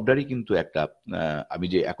 এগুলো সবটারই কিন্তু একটা আমি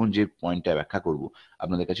যে এখন যে পয়েন্টটা ব্যাখ্যা করব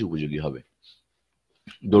আপনাদের কাছে উপযোগী হবে।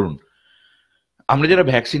 ধরুন আমরা যারা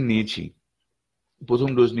ভ্যাকসিন নিয়েছি, প্রথম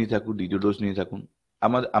ডোজ নিয়ে থাকুন, দ্বিতীয় ডোজ নিয়ে থাকুন,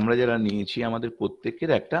 আমরা যারা নিয়েছি আমাদের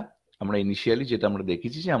প্রত্যেকের একটা, আমরা ইনিশিয়ালি যেটা আমরা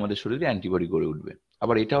দেখেছি যে আমাদের শরীরে অ্যান্টিবডি গড়ে উঠবে।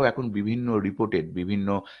 আবার এটাও এখন বিভিন্ন রিপোর্টেড, বিভিন্ন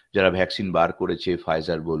যারা ভ্যাকসিন বার করেছে,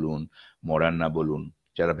 ফাইজার বলুন, মডার্না বলুন,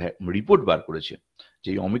 যারা রিপোর্ট বার করেছে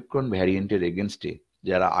যে অমিক্রন ভ্যারিয়েন্টের এগেনস্টে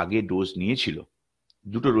যারা আগে ডোজ নিয়েছিল,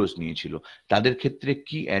 দুটো ডোজ নিয়েছিল, তাদের ক্ষেত্রে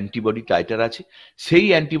কি অ্যান্টিবডি টাইটার আছে, সেই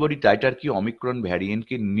অ্যান্টিবডি টাইটার কি অমিক্রন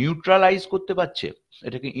ভ্যারিয়েন্টকে নিউট্রালাইজ করতে পারছে।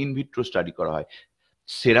 এটাকে ইনভিট্রো স্টাডি করা হয়,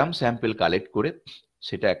 সেরাম স্যাম্পল কালেক্ট করে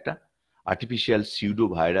সেটা একটা আর্টিফিশিয়াল সিউডো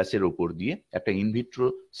ভাইরাসের ওপর দিয়ে একটা ইনভিট্রো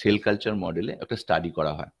সেল কালচার মডেলে একটা স্টাডি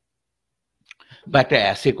করা হয় বা একটা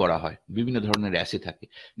অ্যাসে করা হয়, বিভিন্ন ধরনের অ্যাসে থাকে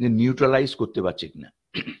যে নিউট্রালাইজ করতে পারছে কিনা।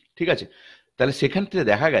 ঠিক আছে, তাহলে সেখান থেকে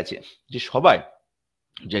দেখা গেছে যে সবাই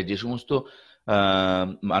যে সমস্ত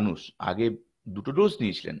মানুষ আগে দুটো ডোজ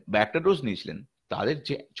নিয়েছিলেন বা একটা ডোজ নিয়েছিলেন, তাদের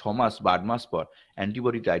যে 6 মাস বা 8 মাস পর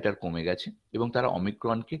অ্যান্টিবডি টাইটার কমে গেছে এবং তারা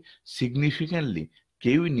অমিক্রনকে সিগনিফিক্যান্টলি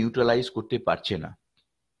কেউই নিউট্রালাইজ করতে পারছে না।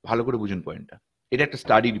 ভালো করে বুঝুন পয়েন্টটা, এটা একটা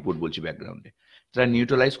স্টাডি রিপোর্ট বলছি ব্যাকগ্রাউন্ডে, তারা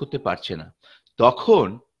নিউট্রালাইজ করতে পারছে না। তখন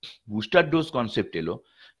বুস্টার ডোজ কনসেপ্ট এলো,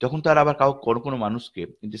 তখন তারা আবার কোনো মানুষকে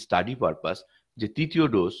যে স্টাডি পারপাস যে তৃতীয়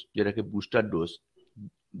ডোজ, যেটাকে বুস্টার ডোজ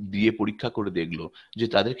দিয়ে পরীক্ষা করে দেখলো যে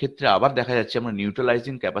তাদের ক্ষেত্রে আবার দেখা যাচ্ছে আমরা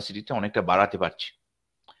নিউট্রালাইজিং ক্যাপাসিটিটা অনেকটা বাড়াতে পারছি।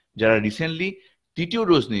 যারা রিসেন্টলি তৃতীয়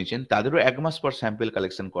ডোজ নিয়েছেন তাদেরও 1 মাস পর স্যাম্পল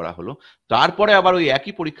কালেকশন করা হলো, তারপরে আবার ওই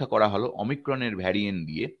একই পরীক্ষা করা হলো অমিক্রনের ভ্যারিয়েন্ট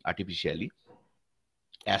দিয়ে আর্টিফিশিয়ালি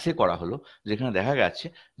অ্যাসে করা হলো, যেখানে দেখা গেছে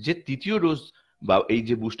যে তৃতীয় ডোজ বা এই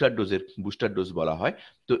যে বুস্টার ডোজ বলা হয়,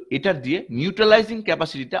 তো এটার দিয়ে নিউট্রালাইজিং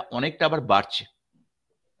ক্যাপাসিটিটা অনেকটা আবার বাড়ছে।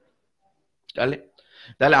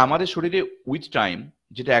 তাহলে আমাদের শরীরে উইথ টাইম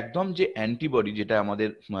যেটা একদম যে অ্যান্টিবডি, যেটা আমাদের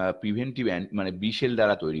প্রিভেন্টিভ মানে বি সেল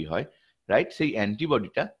দ্বারা তৈরি হয়, রাইট, সেই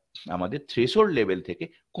অ্যান্টিবডিটা আমাদের থ্রেশহোল্ড লেভেল থেকে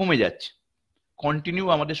কমে যাচ্ছে, কন্টিনিউ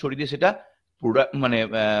আমাদের শরীরে সেটা মানে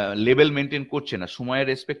লেভেল মেনটেন করছে না, সময়ের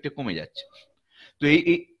রেসপেক্টে কমে যাচ্ছে। তো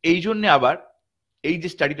এই জন্য আবার এই যে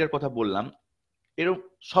স্টাডিটার কথা বললাম, এরকম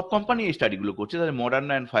সব কোম্পানি এই স্টাডিগুলো করছে, তাদের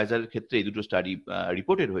মডার্না অ্যান্ড ফাইজারের ক্ষেত্রে এই দুটো স্টাডি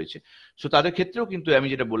রিপোর্টেড হয়েছে। সো তাদের ক্ষেত্রেও কিন্তু আমি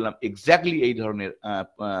যেটা বললাম এক্স্যাক্টলি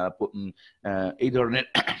এই ধরনের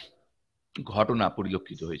ঘটনা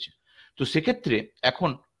পরিলক্ষিত হয়েছে। তো সেক্ষেত্রে এখন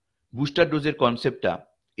বুস্টার ডোজের কনসেপ্টটা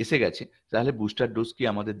এসে গেছে, তাহলে বুস্টার ডোজ কি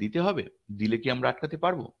আমাদের দিতে হবে? দিলে কি আমরা আটকাতে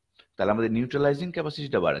পারবো? তাহলে আমাদের নিউট্রালাইজিং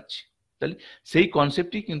ক্যাপাসিটিটা বাড়াচ্ছি। তাহলে সেই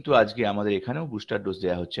কনসেপ্টই কিন্তু আজকে আমাদের এখানেও বুস্টার ডোজ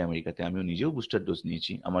দেওয়া হচ্ছে আমেরিকাতে। আমিও নিজেও বুস্টার ডোজ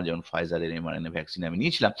নিয়েছি, আমার যেমন ফাইজারের এমআরএনএ ভ্যাকসিন আমি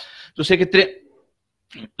নিয়েছিলাম। তো সেক্ষেত্রে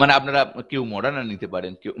মানে আপনারা কেউ মডার্না নিতে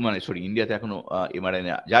পারেন, কেউ মানে সরি ইন্ডিয়াতে এখনো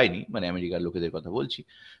এমআরএনএ যায়নি, মানে আমেরিকার লোকেদের কথা বলছি।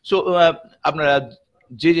 সো আপনারা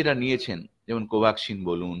যে যেটা নিয়েছেন, যেমন কোভ্যাক্সিন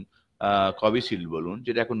বলুন, কোভিশিল্ড বলুন,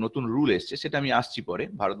 যেটা এখন নতুন রুল এসছে, সেটা আমি আসছি পরে,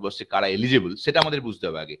 ভারতবর্ষে কারা এলিজেবল সেটা আমাদের বুঝতে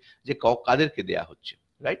হবে আগে, যে কাদেরকে দেয়া হচ্ছে,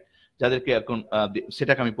 রাইট, যাদেরকে এখন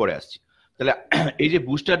সেটাকে আমি পরে আসছি। তাহলে এই যে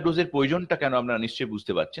বুস্টার ডোজের প্রয়োজনটা কেন আপনারা নিশ্চয়ই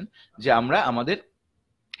বুঝতে পারছেন, যে আমরা আমাদের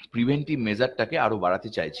প্রিভেন্টিভ মেজারটাকে আরো বাড়াতে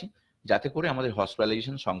চাইছি, যাতে করে আমাদের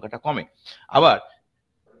হসপিটালাইজেশন সংখ্যাটা কমে। আবার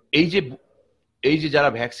এই যে যারা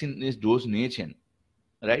ভ্যাকসিন ডোজ নিয়েছেন,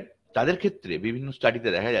 রাইট, তাদের ক্ষেত্রে বিভিন্ন স্টাডিতে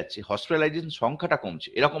দেখা যাচ্ছে হসপিটালাইজেশন সংখ্যাটা কমছে।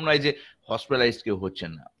 এরকম নয় যে হসপিটালাইজ কেউ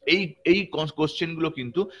হচ্ছেন না। এই কোশ্চেন গুলো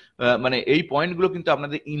কিন্তু মানে এই পয়েন্ট গুলো কিন্তু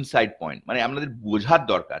আপনাদের ইনসাইড পয়েন্ট, মানে আপনাদের বোঝার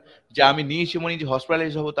দরকার যে আমি নিয়েছি মানে যে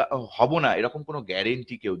হসপিটালাইজ হব না এরকম কোনো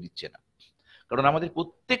গ্যারেন্টি কেউ দিচ্ছে না। কারণ আমাদের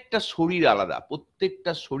প্রত্যেকটা শরীর আলাদা,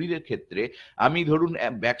 প্রত্যেকটা শরীরের ক্ষেত্রে আমি ধরুন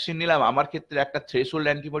ভ্যাকসিন নিলাম, আমার ক্ষেত্রে একটা থ্রেশহোল্ড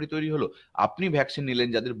অ্যান্টিবডি তৈরি হলো, আপনি ভ্যাকসিন নিলেন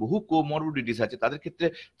যাদের বহু কোমরবিডিটিস আছে, তাদের ক্ষেত্রে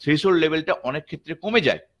থ্রেশহোল্ড লেভেলটা অনেক ক্ষেত্রে কমে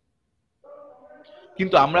যায়।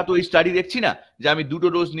 কিন্তু আমরা তো এই স্টাডি দেখছি না যে আমি দুটো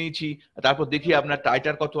ডোজ নিয়েছি, তারপর দেখি আপনার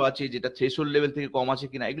টাইটার কত আছে, যেটা থ্রেশহোল্ড লেভেল থেকে কম আছে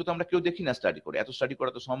কিনা, এগুলো তো আমরা কেউ দেখি না স্টাডি করে। এত স্টাডি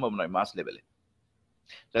করা তো সম্ভব নয় মাস লেভেলে।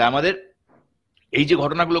 তাহলে আমাদের এই যে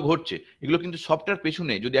ঘটনাগুলো ঘটছে, এগুলো কিন্তু সবটার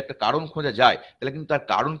পেছনে যদি একটা কারণ খোঁজা যায়, তাহলে কিন্তু তার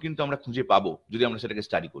কারণ কিন্তু আমরা খুঁজে পাবো যদি আমরা সেটাকে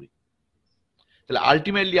স্টাডি করি। তাহলে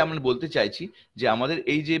আলটিমেটলি আমরা বলতে চাইছি যে আমাদের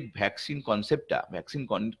এই যে ভ্যাকসিন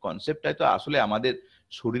কনসেপ্টটাই তো আসলে আমাদের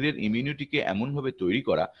শরীরের ইমিউনিটিকে এমনভাবে তৈরি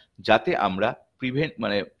করা যাতে আমরা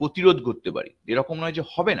মানে প্রতিরোধ করতে পারি। এরকম নয় যে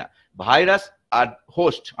হবে না, ভাইরাস আর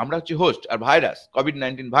হোস্ট, আমরা হচ্ছে হোস্ট আর ভাইরাস,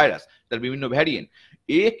 কোভিড-19 ভাইরাস তার বিভিন্ন ভ্যারিয়েন্ট,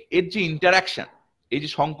 এর যে ইন্টারাকশন, এই যে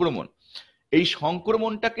সংক্রমণ, এই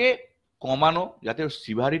সংক্রমণটাকে কমানো, যাতে ওর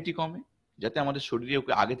সিভিয়ারিটি কমে, যাতে আমাদের শরীরে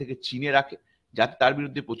ওকে আগে থেকে চিনে রাখে, যাতে তার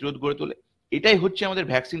বিরুদ্ধে প্রতিরোধ গড়ে তোলে, এটাই হচ্ছে আমাদের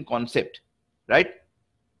ভ্যাকসিন কনসেপ্ট, রাইট?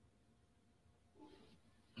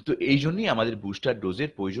 তো এই জন্যই আমাদের বুস্টার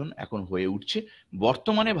ডোজের প্রয়োজন এখন হয়ে উঠছে।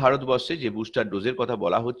 বর্তমানে ভারতবর্ষে যে বুস্টার ডোজের কথা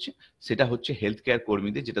বলা হচ্ছে সেটা হচ্ছে হেলথ কেয়ার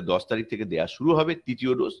কর্মীদের, যেটা 10 তারিখ থেকে দেওয়া শুরু হবে।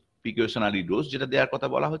 তৃতীয় ডোজ, প্রিকশনারি ডোজ যেটা দেওয়ার কথা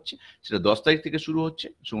বলা হচ্ছে, সেটা 10 তারিখ থেকে শুরু হচ্ছে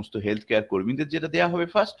সমস্ত হেলথ কেয়ার কর্মীদের, যেটা দেওয়া হবে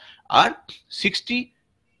ফার্স্ট। আর 60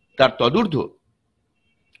 তার তদূর্ধ্ব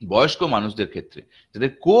বয়স্ক মানুষদের ক্ষেত্রে,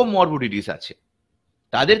 যাদের কোমরবিডিটিস আছে,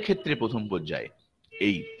 তাদের ক্ষেত্রে প্রথম পর্যায়ে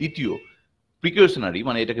এই তৃতীয় প্রিকশনারি,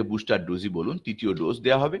 মানে এটাকে বুস্টার ডোজই বলুন, তৃতীয় ডোজ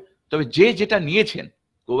দেওয়া হবে। তবে যে যেটা নিয়েছেন,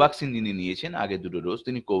 কোভ্যাক্সিন যিনি নিয়েছেন আগে দুটো ডোজ,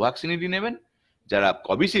 তিনি কোভ্যাক্সিনেরই নেবেন। যারা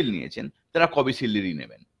কভিশিল্ড নিয়েছেন তারা কভিশিল্ডেরই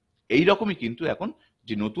নেবেন। এইরকমই কিন্তু এখন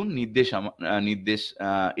যে নতুন নির্দেশ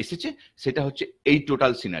এসেছে সেটা হচ্ছে এই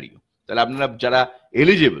টোটাল সিনারিও। তাহলে আপনারা যারা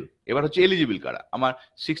এলিজেবল, এবার হচ্ছে এলিজেবল কারা, আমার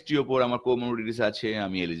 60 ওপর, আমার কোমরবিডিটিস আছে,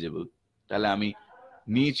 আমি এলিজেবল, তাহলে আমি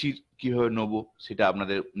নিয়েছি কিভাবে নেবো, সেটা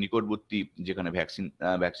আপনাদের নিকটবর্তী যেখানে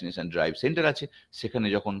ভ্যাকসিনেশন ড্রাইভ সেন্টার আছে সেখানে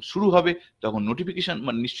যখন শুরু হবে তখন নোটিফিকেশন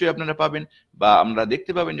মানে নিশ্চয়ই আপনারা পাবেন, বা আমরা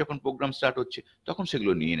দেখতে পাবেন যখন প্রোগ্রাম স্টার্ট হচ্ছে, তখন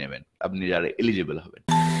সেগুলো নিয়ে নেবেন আপনি যারা এলিজেবল হবেন।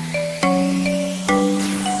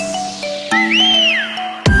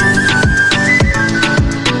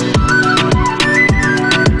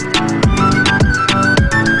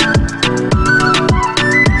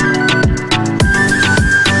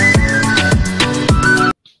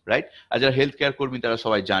 রাইট? আর যারা হেলথ কেয়ার কর্মী তারা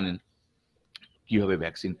সবাই জানেন কিভাবে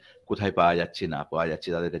ভ্যাকসিন কোথায় পাওয়া যাচ্ছে না পাওয়া যাচ্ছে,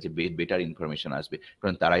 তাদের কাছে বেটার ইনফরমেশন আসবে,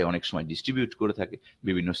 কারণ তারাই অনেক সময় ডিস্ট্রিবিউট করে থাকে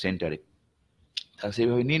বিভিন্ন সেন্টারে, তারা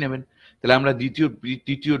সেইভাবে নিয়ে নেবেন। তাহলে আমরা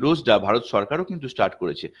তৃতীয় ডোজটা ভারত সরকারও কিন্তু স্টার্ট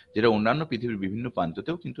করেছে, যেটা অন্যান্য পৃথিবীর বিভিন্ন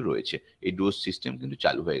প্রান্ততেও কিন্তু রয়েছে। এই ডোজ সিস্টেম কিন্তু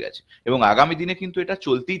চালু হয়ে গেছে এবং আগামী দিনে কিন্তু এটা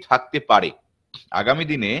চলতেই থাকতে পারে। আগামী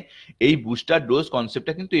দিনে এই বুস্টার ডোজ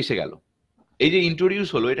কনসেপ্টটা কিন্তু এসে গেল, এই যে ইন্ট্রোডিউস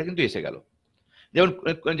হলো এটা কিন্তু এসে গেল।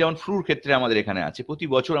 যেমন ফ্লুর ক্ষেত্রে আমাদের এখানে আছে, প্রতি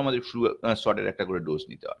বছর আমাদের ফ্লু শটের একটা করে ডোজ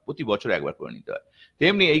নিতে হয়, প্রতি বছর একবার করে নিতে হয়।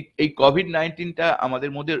 তেমনি এই কোভিড-19টা আমাদের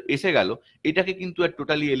মধ্যে এসে গেল, এটাকে কিন্তু আর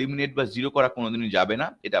টোটালি এলিমিনেট বা জিরো করা কোনোদিনই যাবে না,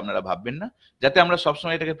 এটা আপনারা ভাববেন না। যাতে আমরা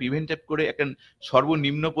সবসময় এটাকে প্রিভেন্টিভ করে একটা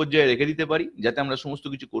সর্বনিম্ন পর্যায়ে রেখে দিতে পারি, যাতে আমরা সমস্ত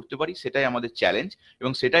কিছু করতে পারি, সেটাই আমাদের চ্যালেঞ্জ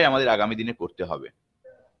এবং সেটাই আমাদের আগামী দিনে করতে হবে।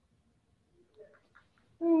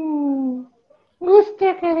 বুঝতে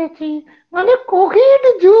পেরেছি। মানে কোভিড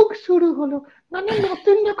যুগ শুরু হলো, মানে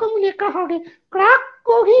নতুন রকম লেখা হবে ক্রাক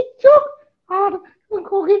কোভিড যুগ আর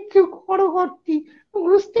কোভিড যুগ পরবর্তী।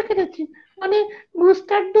 বুঝতে পেরেছি। মানে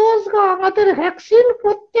বুস্টার ডোজ বা আমাদের ভ্যাকসিন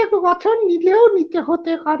প্রত্যেক বছর নিলেও নিতে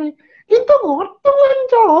হতে পারে, কিন্তু বর্তমান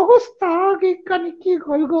যা অবস্থা বিজ্ঞানী কি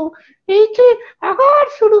বলবো, এই যে আবার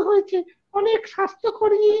শুরু হয়েছে, অনেক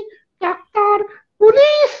স্বাস্থ্যকর্মী, ডাক্তার,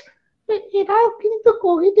 পুলিশ এরাও কিন্তু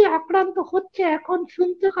কোভিডে আক্রান্ত হচ্ছে এখন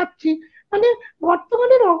শুনতে পাচ্ছি। মানে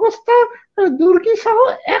বর্তমানের অবস্থা দুর্বিষহ,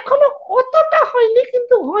 এখনো অতটা হয়নি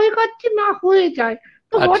কিন্তু হয়ে যাচ্ছে, না হয়ে যায়।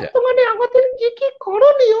 তো আচ্ছা, বর্তমানে আমাদের কি কি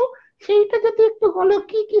করণীয় সেইটা যদি একটু বলো,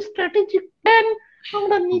 কি কি স্ট্র্যাটেজিক প্ল্যান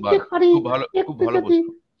আমরা নিতে পারি খুব ভালো একটু যদি।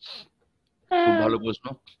 খুব ভালো প্রশ্ন।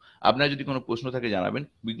 আপনার যদি কোনো প্রশ্ন থাকে জানাবেন।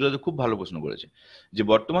 বিদ্যুৎ খুব ভালো প্রশ্ন করেছে, যে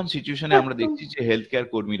বর্তমান সিচুয়েশনে আমরা একদম। দেখছি যে হেলথ কেয়ার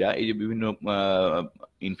কর্মীরা এই যে বিভিন্ন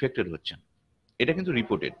ইনফেক্টেড হচ্ছেন, এটা কিন্তু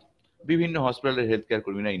রিপোর্টেড। বিভিন্ন হসপিটালের হেলথ কেয়ার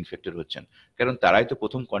কর্মীরা ইনফেক্টেড হচ্ছেন, কারণ তারাই তো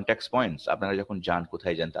প্রথম কন্ট্যাক্ট পয়েন্টস। আপনারা যখন যান,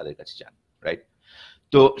 কোথায় যান, তাদের কাছে যান, রাইট?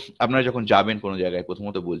 তো আপনারা যখন যাবেন কোনো জায়গায়,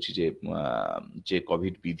 প্রথমত বলছি যে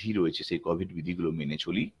কোভিড বিধি রয়েছে, সেই কোভিড বিধিগুলো মেনে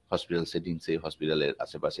চলি। হসপিটাল সেটিংসে, হসপিটালের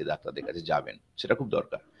আশেপাশে ডাক্তারদের কাছে যাবেন, সেটা খুব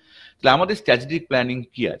দরকার। তাহলে আমাদের স্ট্র্যাটেজিক প্ল্যানিং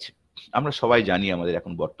কি আছে? আমরা সবাই জানি আমাদের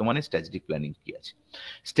এখন বর্তমানে স্ট্র্যাটেজিক প্ল্যানিং কি আছে।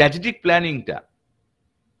 স্ট্র্যাটেজিক প্ল্যানিংটা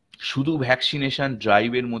শুধু ভ্যাকসিনেশন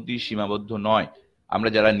ড্রাইভের মধ্যেই সীমাবদ্ধ নয়। আমরা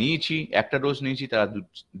যারা নিয়েছি, একটা ডোজ নিয়েছি, তারা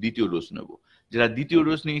দ্বিতীয় ডোজ নেব। যারা দ্বিতীয়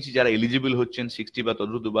ডোজ নিয়েছি, যারা এলিজিবল হচ্ছেন 60 বা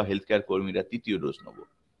তদূর্ধ্ব বা হেলথ কেয়ার কর্মীরা তৃতীয় ডোজ নেব।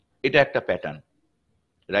 এটা একটা প্যাটার্ন,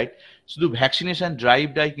 রাইট? শুধু ভ্যাকসিনেশন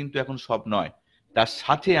ড্রাইভটাই কিন্তু এখন সব নয়, তার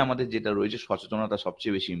সাথে আমাদের যেটা রয়েছে সচেতনতা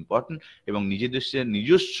সবচেয়ে বেশি ইম্পর্টেন্ট। এবং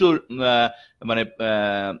নিজস্ব মানে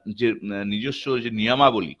যে নিজস্ব যে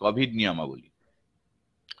নিয়মাবলী, কোভিড নিয়মাবলী,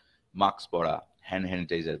 মাস্ক পরা, হ্যান্ড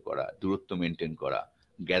স্যানিটাইজার করা, দূরত্ব মেনটেন করা,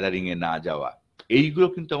 গ্যাদারিং এ না যাওয়া, এইগুলো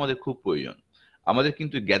কিন্তু আমাদের খুব প্রয়োজন। আমাদের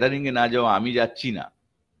কিন্তু গ্যাদারিং এ না যাওয়া, আমি যাচ্ছি না,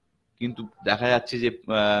 কিন্তু দেখা যাচ্ছে যে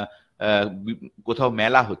কোথাও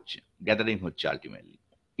মেলা হচ্ছে, গ্যাদারিং হচ্ছে, আলটিমেটলি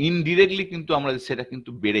ইনডিরেক্টলি কিন্তু আমরা সেটা কিন্তু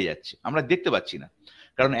বেড়ে যাচ্ছে, আমরা দেখতে পাচ্ছি না।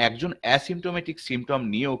 কারণ একজন অ্যাসিমটোমেটিক সিমটম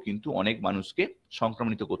নিয়েও কিন্তু অনেক মানুষকে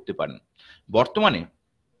সংক্রমিত করতে পারেন। বর্তমানে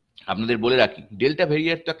আপনাদের বলে রাখি, ডেল্টা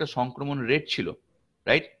ভ্যারিয়েন্ট তো একটা সংক্রমণ রেট ছিল,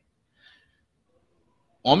 রাইট?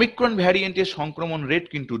 অমিক্রন ভ্যারিয়েন্টের সংক্রমণ রেট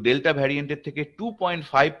কিন্তু ডেল্টা ভ্যারিয়েন্টের থেকে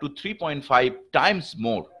 2.5 to 3.5 টাইমস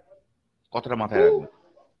মোর। কথাটা মাথায় রাখবেন।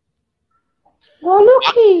 বলো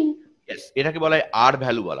কি? এটাকে বলা হয় আর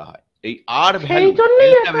ভ্যালু বলা হয়। এই আর ভ্যালু সেই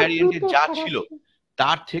জন্যই ডেল্টা এত ভ্যারিয়েন্টের দ্রুত যা ছিল ছড়াচ্ছে।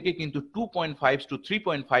 তার থেকে কিন্তু 2.5 to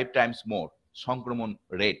 3.5 টাইমস মোর সংক্রমণ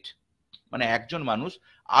রেট, মানে একজন মানুষ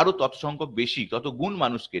আরো তত সংখ্যক বেশি, তত গুণ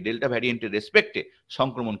মানুষকে ডেল্টা ভ্যারিয়েন্টের রেসপেক্টে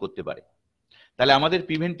সংক্রমণ করতে পারে। তাহলে আমাদের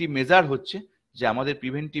প্রিভেন্টিভ মেজার হচ্ছে যে আমাদের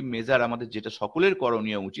প্রিভেন্টিভ মেজার আমাদের যেটা সকলের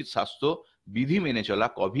করণীয় উচিত, স্বাস্থ্য বিধি মেনে চলা,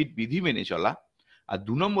 কোভিড বিধি মেনে চলা। আর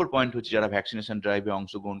 2 নম্বর পয়েন্ট হচ্ছে যারা ভ্যাকসিনেশন ড্রাইভে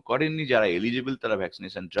অংশগ্রহণ করেননি, যারা এলিজিবল তারা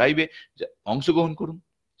ভ্যাকসিনেশন ড্রাইভে অংশগ্রহণ করুন।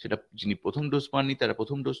 সেটা যিনি প্রথম ডোজ পাননি তারা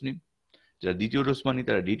প্রথম ডোজ নিন, যারা দ্বিতীয় ডোজ পাননি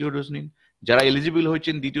তারা দ্বিতীয় ডোজ নিন, যারা এলিজিবল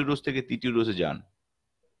হয়েছেন দ্বিতীয় ডোজ থেকে তৃতীয় ডোজে যান।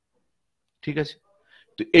 ঠিক আছে,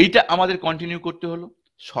 তো এইটা আমাদের কন্টিনিউ করতে হলো।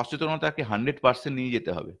 সচেতনতাকে 100% নিয়ে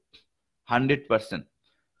যেতে হবে, 100%,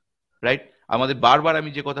 রাইট। আমাদের বারবার আমি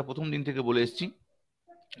যে কথা প্রথম দিন থেকে বলে এসেছি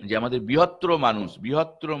যে আমাদের বৃহত্তর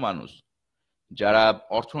মানুষ যারা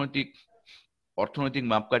অর্থনৈতিক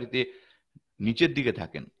মাপকাঠিতে নিচের দিকে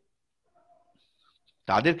থাকেন,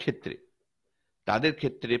 তাদের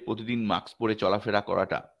ক্ষেত্রে প্রতিদিন মাস্ক পরে চলাফেরা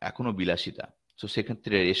করাটা এখনো বিলাসিতা। তো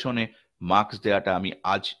সেক্ষেত্রে রেশনে মাস্ক দেওয়াটা আমি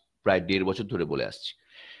আজ প্রায় 1.5 বছর ধরে বলে আসছি।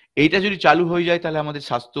 এইটা যদি চালু হয়ে যায় তাহলে আমাদের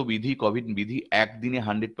স্বাস্থ্যবিধি, কোভিড বিধি একদিনে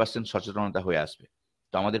 100% সচেতনতা হয়ে আসবে।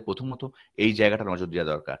 তো আমাদের প্রথমত এই জায়গাটা নজর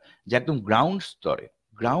দেওয়া দরকার যে একদম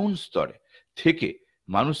গ্রাউন্ড স্তরে থেকে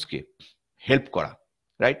মানুষকে হেল্প করা,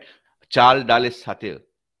 রাইট। চাল ডালের সাথে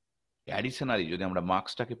অ্যাডিশনালি যদি আমরা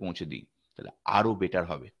মাস্কটাকে পৌঁছে দিই তাহলে আরো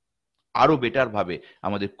বেটার ভাবে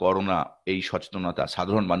আমাদের করোনা এই সচেতনতা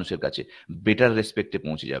সাধারণ মানুষের কাছে বেটার রেসপেক্টে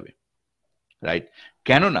পৌঁছে যাবে, রাইট।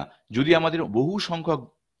 কেননা যদি আমাদের বহু সংখ্যক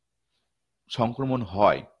সংক্রমণ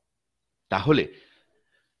হয় তাহলে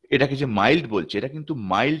এটাকে যে মাইল্ড বলছে, এটা কিন্তু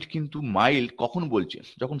মাইল্ড কখন বলছে,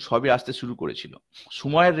 যখন সবে আসতে শুরু করেছিল।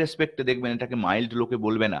 সময়ের রেসপেক্টে দেখবেন এটাকে মাইল্ড লোকে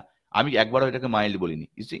বলবে না। আমি একবারও এটাকে মাইল্ড বলিনি।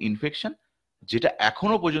 ইটস এ ইনফেকশন যেটা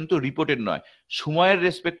এখনো পর্যন্ত রিপোর্টেড নয়। সময়ের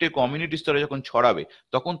রেসপেক্টে কমিউনিটি স্তরে যখন ছড়াবে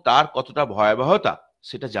তখন তার কতটা ভয়াবহতা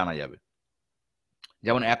সেটা জানা যাবে।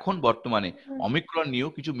 যেমন এখন বর্তমানে অমিক্রন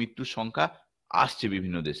নিয়েও কিছু মৃত্যুর সংখ্যা আসছে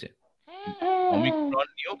বিভিন্ন দেশে, অমিক্রন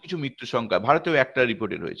নিয়েও কিছু মৃত্যুর সংখ্যা ভারতেও একটা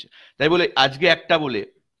রিপোর্টেড হয়েছে। তাই বলে আজকে একটা বলে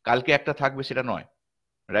কালকে একটা থাকবে সেটা নয়,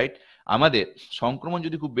 রাইট। আমাদের সংক্রমণ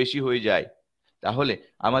যদি খুব বেশি হয়ে যায় তাহলে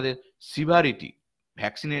আমাদের সিভারিটি,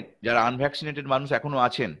 যারা আনভ্যাকসিনেটেড মানুষ এখনো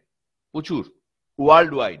আছেন প্রচুর,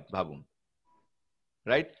 ওয়ার্ল্ড ওয়াইড ভাবুন,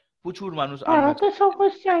 রাইট। প্রচুর মানুষ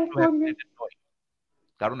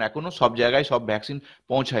কারণ এখনো সব জায়গায় সব ভ্যাকসিন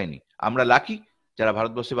পৌঁছায়নি। আমরা লাকি যারা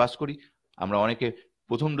ভারতবর্ষে বাস করি, আমরা অনেকে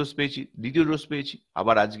প্রথম ডোজ পেয়েছি, দ্বিতীয় ডোজ পেয়েছি,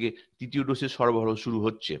 আবার আজকে তৃতীয় ডোজের সরবরাহ শুরু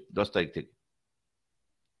হচ্ছে 10 তারিখ থেকে,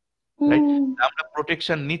 রাইট। আমরা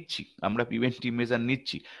প্রোটেকশন নিচ্ছি, আমরা প্রিভেন্টিভ মেজার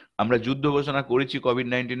নিচ্ছি, আমরা যুদ্ধ ঘোষণা করেছি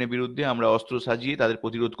কোভিড-19 বিরুদ্ধে, আমরা অস্ত্র সাজিয়ে তাদের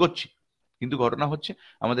প্রতিরোধ করছি। কিন্তু ঘটনা হচ্ছে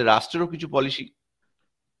আমাদের রাষ্ট্রেরও কিছু পলিসি,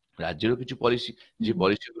 রাজ্যেরও কিছু পলিসি, যে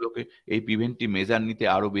পলিসিগুলোকে এই প্রিভেন্টিভ মেজার নিতে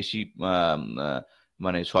আরো বেশি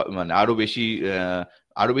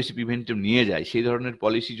আরো বেশি প্রিভেন্টিভ নিয়ে যায়। সেই ধরনের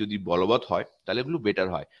পলিসি যদি বলবৎ হয় তাহলে এগুলো বেটার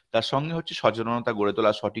হয়। তার সঙ্গে হচ্ছে সচেতনতা গড়ে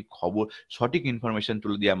তোলা, সঠিক খবর, সঠিক ইনফরমেশন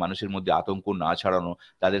তুলে দেওয়া, মানুষের মধ্যে আতঙ্ক না ছড়ানো,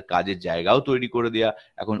 তাদের কাজের জায়গাও তৈরি করে দেওয়া,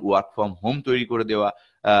 এখন ওয়ার্ক ফ্রম হোম তৈরি করে দেওয়া,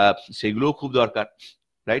 সেগুলোও খুব দরকার,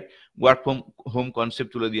 right. Work from home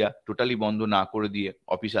concept তুলে দেওয়া, টোটালি বন্ধ না করে দিয়ে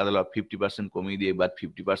অফিস আদালত 50% কমিয়ে দিয়ে বা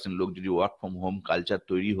 50% লোক যদি ওয়ার্ক ফ্রম হোম কালচার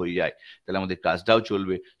তৈরি হয়ে যায় তাহলে আমাদের কাজটাও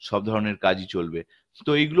চলবে, সব ধরনের কাজই চলবে।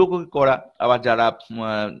 তো এইগুলো করা, আবার যারা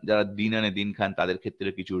দিন আনে দিন খান তাদের ক্ষেত্রে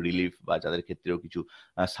কিছু রিলিফ বা যাদের ক্ষেত্রেও কিছু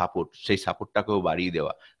সাপোর্ট, সেই সাপোর্টটাকেও বাড়িয়ে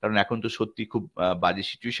দেওয়া। কারণ এখন তো সত্যি খুব বাজে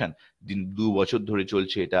সিচুয়েশন, 2 বছর ধরে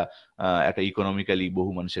চলছে এটা, একটা ইকোনমিক্যালি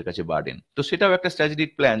বহু মানুষের কাছে বার্ডেন। তো সেটাও একটা স্ট্র্যাটেজিক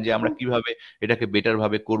প্ল্যান যে আমরা কিভাবে এটাকে বেটার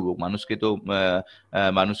ভাবে করব।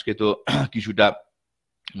 মানুষকে তো কিছুটা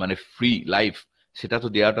ফ্রি লাইফ সেটা তো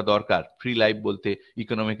দেওয়াটা দরকার। ফ্রি লাইফ বলতে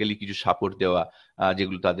ইকোনমিক্যালি কিছু সাপোর্ট দেওয়া,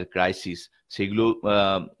 যেগুলো তাদের ক্রাইসিস, সেগুলো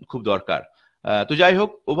খুব দরকার। তো যাই হোক,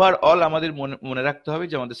 ওভারঅল আমাদের মনে রাখতে হবে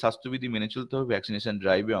যে আমাদের স্বাস্থ্যবিধি মেনে চলতে হবে, ভ্যাকসিনেশন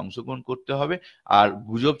ড্রাইভে অংশগ্রহণ করতে হবে, আর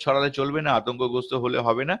গুজব ছড়ালে চলবে না, আতঙ্কগ্রস্ত হলে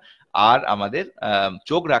হবে না, আর আমাদের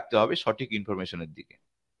চোখ রাখতে হবে সঠিক ইনফরমেশনের দিকে।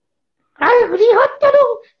 আর বৃহত্তর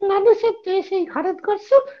মানুষের দেশ এই ভারতবর্ষ,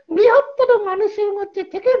 বৃহত্তর মানুষের মধ্যে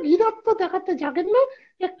থেকে বীরত্ব দেখাতে যাবেন না,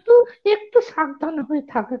 একটু একটু সাবধান হয়ে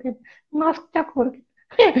থাকবেন, মাস্কটা করবেন।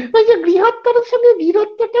 ওই যে বৃহত্তরের সঙ্গে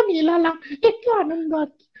বীরত্বটা মেলালাম, একটু আনন্দ আর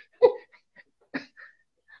কি।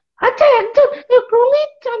 আচ্ছা, একজন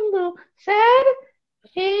প্রমিত চন্দ্র স্যার,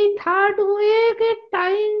 এই থার্ড ওয়েভের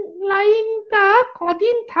টাইম লাইনটা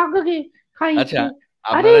কদিন থাকবে? আচ্ছা,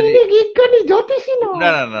 আরে ইনি বিজ্ঞানী, জ্যোতিষী নয়। না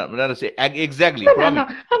না না না, এক্স্যাক্টলি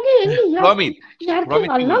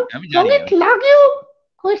লাগেও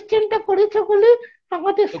কোশ্চেনটা করেছো বলে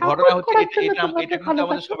আমাদের ঘটনা হচ্ছে এটা কিন্তু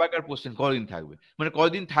আমাদের সবাইকার কোশ্চেন, কদিন থাকবে,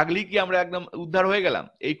 কদিন থাকলেই কি আমরা একদম উদ্ধার হয়ে গেলাম?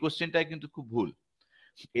 এই কোশ্চেনটাই কিন্তু খুব ভুল।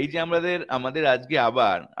 এই যে আমাদের আমাদের আজকে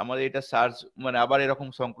আবার আমাদের এটা সার্চ মানে আবার এরকম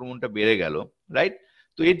সংক্রমণটা বেড়ে গেল, রাইট?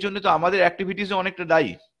 তো এর জন্য তো আমাদের অ্যাক্টিভিটিস অনেকটা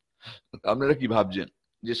দায়ী। আপনারা কি ভাবছেন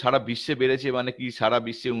যে সারা বিশ্বে বেড়েছে মানে কি সারা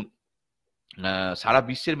বিশ্বে সারা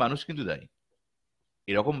বিশ্বের মানুষ কিন্তু দায়ী?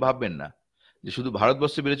 এরকম ভাববেন না যে শুধু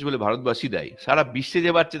ভারতবর্ষে বেড়েছে বলে ভারতবাসী দায়ী। সারা বিশ্বে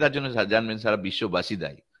যে বাড়ছে তার জন্য জানবেন সারা বিশ্ববাসী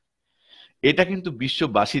দায়ী। এটা কিন্তু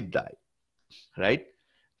বিশ্ববাসীর দায়, রাইট?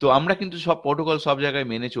 তো আমরা কিন্তু সব প্রটোকল সব জায়গায়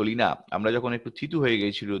মেনে চলি না। আমরা যখন একটু থিতু হয়ে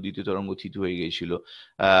গিয়েছিল, দ্বিতীয় তরঙ্গ থিতু হয়ে গিয়েছিল,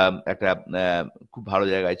 একটা খুব ভালো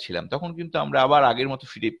জায়গায় ছিলাম, তখন কিন্তু আমরা আবার আগের মতো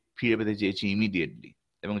ফিরে ফিরে পেতে চেয়েছি ইমিডিয়েটলি,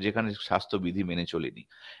 এবং যেখানে স্বাস্থ্যবিধি মেনে চলিনি।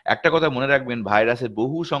 একটা কথা মনে রাখবেন, ভাইরাসের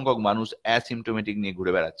বহু সংখ্যক মানুষ অ্যাসিমটোমেটিক নিয়ে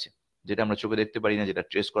ঘুরে বেড়াচ্ছে, যেটা আমরা চোখে দেখতে পারি না, যেটা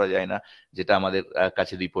ট্রেস করা যায় না, যেটা আমাদের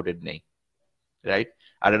কাছে রিপোর্টেড নেই, রাইট?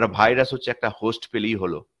 আর একটা ভাইরাস হচ্ছে একটা হোস্ট পেলেই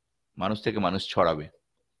হলো, মানুষ থেকে মানুষ ছড়াবে,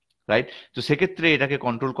 রাইট? তো সেক্ষেত্রে এটাকে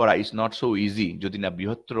কন্ট্রোল করা ইজ নট সো ইজি যদি না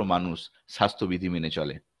বৃহত্তর মানুষ স্বাস্থ্যবিধি মেনে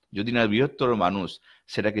চলে, যদি না বৃহত্তর মানুষ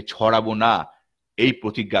সেটাকে ছড়াবো না এই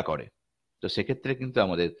প্রতিজ্ঞা করে। তো সেক্ষেত্রে কিন্তু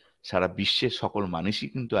আমাদের সারা বিশ্বের সকল মানুষই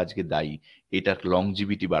কিন্তু আজকে দায়ী এটার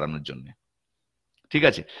লংজিভিটি বাড়ানোর জন্য, ঠিক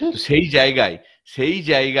আছে? তো সেই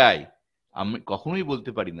জায়গায় আমি কখনোই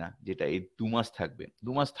বলতে পারি না যেটা এই 2 মাস থাকবে।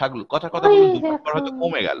 2 মাস থাকলো, কথা বলুন, 2 মাস পর হয়তো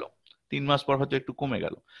কমে গেল, 3 মাস পর হয়তো একটু কমে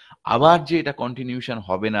গেল, আবার যে এটা কন্টিনিউশন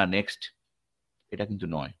হবে না নেক্সট, এটা কিন্তু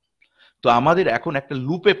নয়। তো আমাদের এখন একটা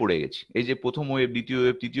লুপে পড়ে গেছি। এই যে প্রথম ওয়েভ, দ্বিতীয়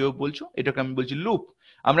ওয়েভ, তৃতীয় ওয়েভ বলছো, এটাকে আমি বলছি লুপ।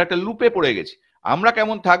 আমরা একটা লুপে পড়ে গেছি। আমরা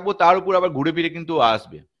কেমন থাকবো তার উপর আবার ঘুরে ফিরে কিন্তু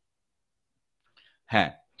আসবে।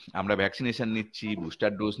 হ্যাঁ, আমরা ভ্যাকসিনেশন নিচ্ছি,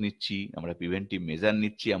 বুস্টার ডোজ নিচ্ছি, আমরা প্রিভেন্টিভ মেজার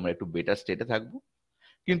নিচ্ছি, আমরা একটু বেটার স্টেটে থাকবো,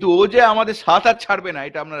 কিন্তু ও যে আমাদের সাথ আর ছাড়বে না,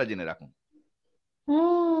 এটা আপনারা জেনে রাখুন।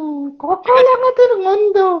 কপাল আমাদের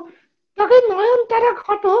মন্দ। তাকে নয়নতারা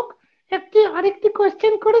ঘটক আরেকটি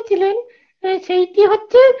কোয়েশ্চেন করেছিলেন, সেইটি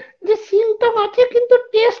হচ্ছে যে সিমটম আছে কিন্তু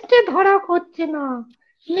টেস্টে ধরা হচ্ছে না,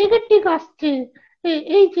 নেগেটিভ আসছে।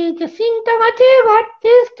 এই যে সিমটম আছে বাট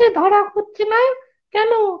টেস্টে ধরা হচ্ছে না,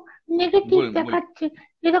 কেন নেগেটিভ দেখাচ্ছে?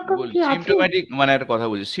 এরকম কি আছে? সিমটোম্যাটিক মানে একটা কথা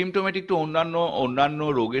বলছি, সিমটোম্যাটিক তো অন্যান্য অন্যান্য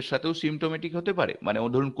রোগের সাথেও সিমটোম্যাটিক হতে পারে। মানে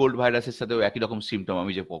ধরুন কোল্ড ভাইরাসের সাথেও একই রকম সিমটম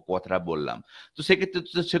আমি যে কথাটা বললাম, তো সেক্ষেত্রে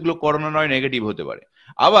তো সেগুলো করোনা নয়, নেগেটিভ হতে পারে।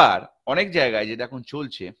 আবার অনেক জায়গায় যেটা এখন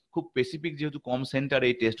চলছে, খুব স্পেসিফিক যেহেতু কম সেন্টারে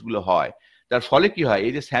এই টেস্টগুলো হয়, তার ফলে কি হয়,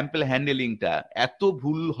 এই যে স্যাম্পল হ্যান্ডেলিংটা এত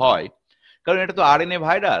ভুল হয়, কারণ এটা তো আরএনএ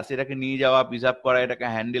ভাইরাস, এটাকে নিয়ে যাওয়া, প্রিজার্ভ করা, এটাকে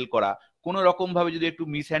হ্যান্ডেল করা কোন রকম ভাবে যদি একটু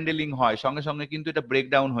মিসহ্যান্ডেলিং হয়, সঙ্গে সঙ্গে কিন্তু এটা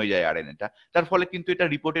ব্রেকডাউন হয়ে যায় আরএনএটা, তার ফলে কিন্তু এটা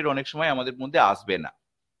রিপোর্টের অনেক সময় আমাদের মধ্যে আসবে না।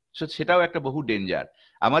 সেটাও একটা বহু ডেঞ্জার।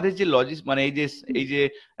 আমাদের যে মানে এই যে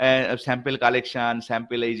স্যাম্পল কালেকশন,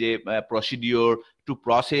 স্যাম্পল এই যে procedure to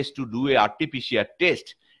process to do a RTPCR test,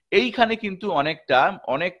 এইখানে কিন্তু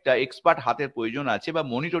অনেকটা এক্সপার্ট হাতের প্রয়োজন আছে বা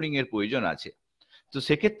মনিটরিং এর প্রয়োজন আছে। তো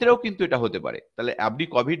সেক্ষেত্রেও কিন্তু এটা হতে পারে, তাহলে আপনি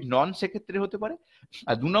কোভিড নন সেক্ষেত্রে হতে পারে।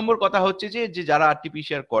 আর 2 নম্বর কথা হচ্ছে যে যারা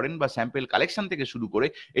আরটিপিসিআর করেন বা স্যাম্পল কালেকশন থেকে শুরু করে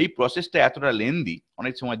এই প্রসেসটা এতটা লেন্দি,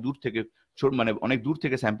 অনেক সময় দূর থেকে মানে অনেক দূর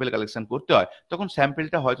থেকে স্যাম্পল কালেকশন করতে হয়, তখন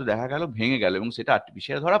স্যাম্পলটা হয়তো দেখা গেল ভেঙে গেল এবং সেটা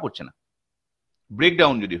আরটিপিসিআর ধরা পড়ছে না,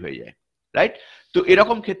 ব্রেকডাউন যদি হয়ে যায়, রাইট? তো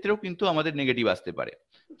এরকম ক্ষেত্রেও কিন্তু আমাদের নেগেটিভ আসতে পারে।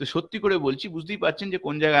 তো সত্যি করে বলছি, বুঝতেই পারছেন যে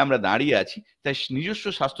কোন জায়গায় আমরা দাঁড়িয়ে আছি। তাই নিজস্ব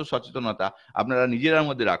স্বাস্থ্য সচেতনতা আপনারা নিজেরার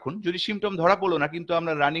মধ্যে রাখুন। যদি সিমটম ধরা পড়লো না কিন্তু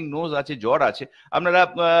আপনার রানিং নোজ আছে, জ্বর আছে, আপনারা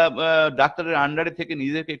ডাক্তারের আন্ডারে থেকে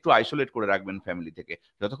নিজেদেরকে একটু আইসোলেট করে রাখবেন ফ্যামিলি থেকে,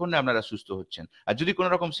 যতক্ষণ না আপনারা সুস্থ হচ্ছেন। আর যদি কোনো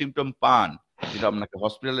রকম সিমটম পান, যেটা আপনাকে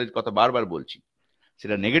হসপিটালের কথা বারবার বলছি,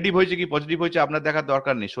 সেটা নেগেটিভ হয়েছে কি পজিটিভ হয়েছে আপনার দেখার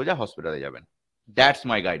দরকার নেই, সোজা হসপিটালে যাবেন। That's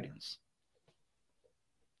my guidance.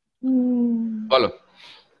 বলো।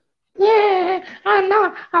 না,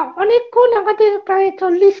 অনেকক্ষণ, আমাদের প্রায়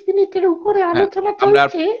 40 মিনিটের উপরে আলোচনা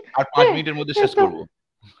চলছে। আর 5 মিনিটের মধ্যে শেষ করবো।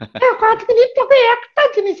 5 মিনিট। তবে একটা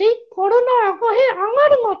জিনিস, এই করোনা আবহে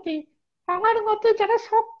আমার মতে যারা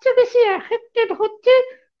সবচেয়ে বেশি এফেক্টেড হচ্ছে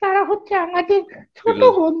তারা হচ্ছে আমাদের ছোট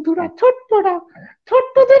বন্ধুরা,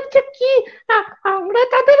 ছোট্টদের যে কি আমরা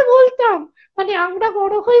তাদের বলতাম, মানে আমরা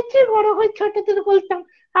বড় হয়ে ছোটদের বলতাম,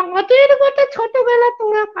 আমাদের মতো ছোটবেলা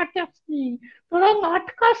তোরা কাটাসনি, তোরা নাট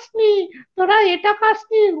খাসনি, তোরা এটা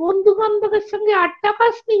খাসনি, বন্ধু বান্ধবের সঙ্গে আড্ডা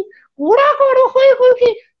খাসনি। ওরা বড় হয়ে বলছি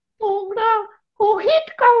তোমরা কোভিড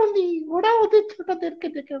খাওনি। ওরা ওদের ছোটদেরকে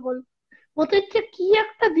দেখে বল, ওদের যে কি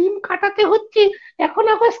একটা দিন কাটাতে হচ্ছে। এখন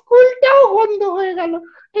আবার স্কুলটাও বন্ধ হয়ে গেল।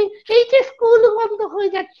 এই যে স্কুল বন্ধ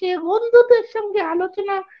হয়ে যাচ্ছে, বন্ধুদের সঙ্গে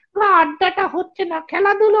আলোচনা বা আড্ডাটা হচ্ছে না,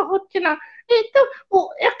 খেলাধুলা হচ্ছে না, এই তো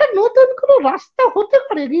একটা নতুন কোনো রাস্তা হতে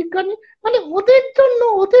পারে বিজ্ঞানী, মানে ওদের জন্য,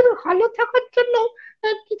 ওদের ভালো থাকার জন্য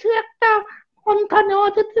কিছু একটা পন্থা নেওয়া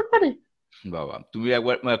যেতে পারে। বাবা, তুমি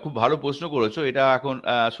একবার খুব ভালো প্রশ্ন করেছো। এটা এখন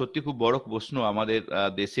সত্যি খুব বড় প্রশ্ন আমাদের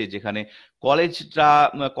দেশে, যেখানে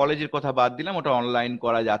কলেজের কথা বাদ দিলাম, ওটা অনলাইন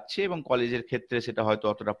করা যাচ্ছে এবং কলেজের ক্ষেত্রে সেটা হয়তো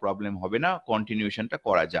অতটা প্রবলেম হবে না, কন্টিনিউশনটা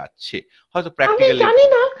করা যাচ্ছে হয়তো আমি প্র্যাকটিক্যালি। জানি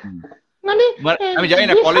না, মানে আমি জানি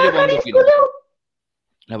না কলেজে বন্ধ বেসরকারি কিনা। স্কুলেও,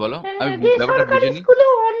 হ্যাঁ বলো, আমি ব্যাপারটা বেসরকারি বুঝে নিই।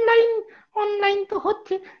 স্কুলেও অনলাইন অনলাইন তো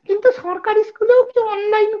হচ্ছে, কিন্তু সরকারি স্কুলেও কি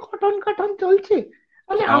অনলাইন ঘটন কাটন চলছে?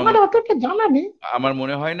 মানে আমার আমার মনে অতটা জানা নেই। আমার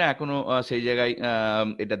মনে হয় না এখনো সেই জায়গায়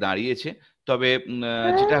এটা দাঁড়িয়েছে। তবে আহ,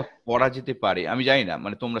 যেটা করা যেতে পারে, আমি জানি না,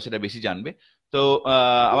 মানে তোমরা সেটা বেশি জানবে। তো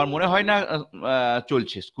আমার মনে হয় না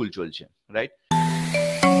চলছে, স্কুল চলছে, রাইট?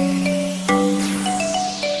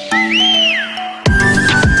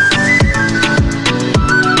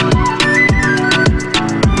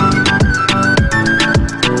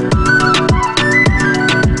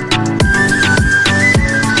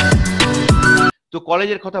 তো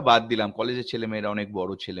কলেজের কথা বাদ দিলাম, কলেজের ছেলে মেয়েরা অনেক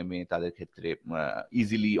বড় ছেলে মেয়ে, তাদের ক্ষেত্রে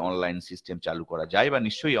ইজিলি অনলাইন সিস্টেম চালু করা যায়, বা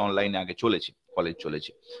নিশ্চয়ই অনলাইনে আগে চলেছে, কলেজ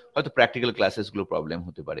চলেছে, হয়তো প্র্যাকটিক্যাল ক্লাসেস গুলো প্রবলেম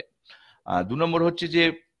হতে পারে। 2 নম্বর হচ্ছে যে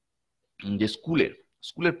যে স্কুলের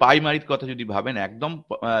প্রাইমারির কথা যদি ভাবেন, একদম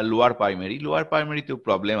লোয়ার প্রাইমারিতেও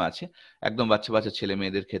প্রবলেম আছে। একদম বাচ্চা বাচ্চা ছেলে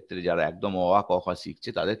মেয়েদের ক্ষেত্রে, যারা একদম অ আ ক খ শিখছে,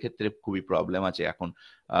 তাদের ক্ষেত্রে খুবই প্রবলেম আছে এখন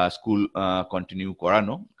স্কুল কন্টিনিউ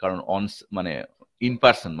করানো, কারণ মানে ইন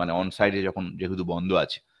পার্সন, মানে অন সাইডে যখন যেহেতু বন্ধ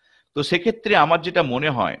আছে। তো সেক্ষেত্রে আমার যেটা মনে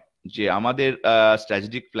হয় যে আমাদের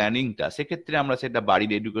স্ট্র্যাটেজিক প্ল্যানিংটা, সেক্ষেত্রে আমরা সেটা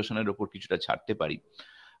বাড়ির এডুকেশনের উপর কিছুটা ছাড়তে পারি,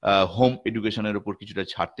 হোম এডুকেশনের উপর কিছুটা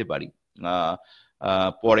ছাড়তে পারি, আহ,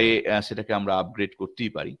 পরে সেটাকে আমরা আপগ্রেড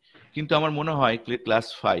করতেই পারি। কিন্তু আমার মনে হয়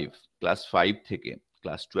ক্লাস ফাইভ থেকে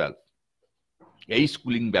ক্লাস 12 এই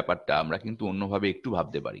স্কুলিং ব্যাপারটা আমরা কিন্তু অন্যভাবে একটু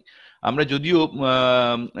ভাবতে পারি। আমরা যদিও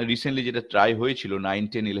রিসেন্টলি যেটা ট্রাই হয়েছিল, 9,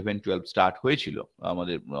 10, 11, 12 স্টার্ট হয়েছিল,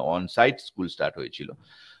 আমাদের অন সাইট স্কুল স্টার্ট হয়েছিল,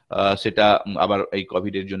 সেটা আবার এই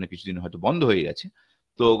কোভিড এর জন্য কিছুদিন হয়তো বন্ধ হয়ে গেছে।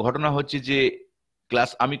 তো ঘটনা হচ্ছে যে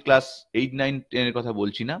আমি ক্লাস 8, 9, 10 এর কথা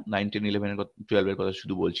বলছি না, 9, 10, 11, 12 এর কথা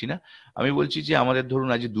শুধু বলছি না, আমি বলছি যে আমাদের ধরুন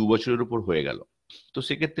আজ 2 বছরের উপর হয়ে গেল। তো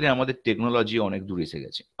সেক্ষেত্রে আমাদের টেকনোলজি অনেক দূর এসে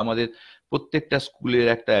গেছে, আমাদের প্রত্যেকটা স্কুলের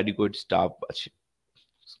একটা অ্যাডিকুয়েট স্টাফ আছে,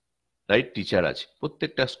 রাইট, টিচার আছে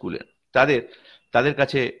প্রত্যেকটা স্কুলের। তাদের তাদের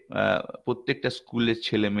কাছে প্রত্যেকটা স্কুলের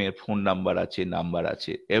ছেলে মেয়ের ফোন নাম্বার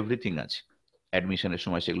আছে, এভরিথিং আছে। অ্যাডমিশনের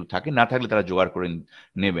সময় সেগুলো থাকে, না থাকলে তারা জোগাড় করে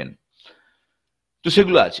নেবেন। তো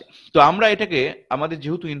সেগুলো আছে। তো আমরা এটাকে, আমাদের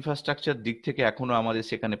যেহেতু ইনফ্রাস্ট্রাকচার দিক থেকে এখনো আমাদের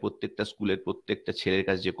সেখানে প্রত্যেকটা স্কুলের প্রত্যেকটা ছেলের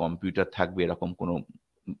কাছে যে কম্পিউটার থাকবে এরকম কোনো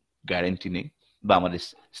গ্যারেন্টি নেই, বা আমাদের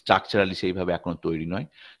স্ট্রাকচারালি সেইভাবে এখনো তৈরি নয়।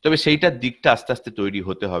 তবে সেইটার দিকটা আস্তে আস্তে তৈরি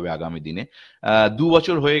হতে হবে আগামী দিনে। 2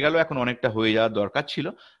 বছর হয়ে গেল, এখন অনেকটা হয়ে যাওয়ার দরকার ছিল।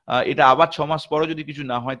 এটা আবার 6 মাস পরও যদি কিছু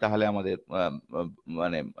না হয়, তাহলে আমাদের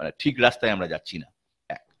মানে ঠিক রাস্তায় আমরা যাচ্ছি না।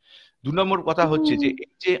 2 নম্বর কথা হচ্ছে যে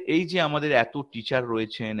উম, এই যে আমাদের এত টিচার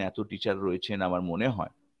রয়েছেন, আমার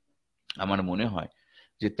মনে হয়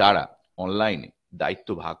যে তারা অনলাইনে দায়িত্ব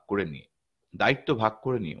ভাগ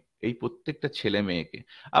করে নিয়ে এই প্রত্যেকটা ছেলে মেয়েকে,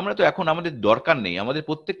 আমরা তো এখন আমাদের দরকার নেই, আমাদের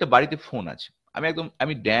প্রত্যেকটা বাড়িতে ফোন আছে।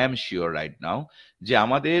 আমি ড্যাম শিওর রাইট নাও যে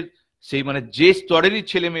আমাদের সেই, মানে যে স্তরেরই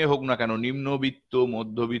ছেলে মেয়ে হোক না কেন, নিম্নবিত্ত,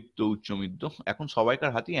 মধ্যবিত্ত, উচ্চবিত্ত, এখন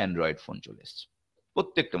সবাইকার হাতেই অ্যান্ড্রয়েড ফোন চলে এসছে।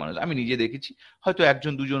 প্রত্যেকটা মানুষ, আমি নিজে দেখেছি, হয়তো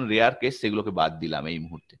একজন দুজন রেয়ার কেস, সেগুলোকে বাদ দিলাম এই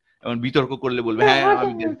মুহূর্তে। এমন বিতর্ক করলে বলবে হ্যাঁ আচ্ছা,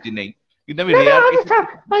 আমি দেখছি নেই, কিন্তু আমি না না, রেয়ার আচ্ছা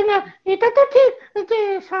কেস। ওই না, এটা তো ঠিক যে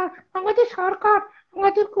আমাদের সরকার,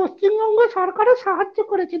 আমাদের পশ্চিমবঙ্গ সরকারও সাহায্য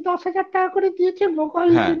করেছে, 10,000 টাকা করে দিয়েছে মোবাইল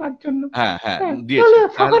হ্যাঁ, কেনার জন্য। হ্যাঁ, হ্যাঁ, হ্যাঁ, দিয়েছে, তাহলে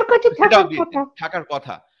তাহলে সবার কাছে সেটাও থাকার দিয়েছে, কথা। থাকার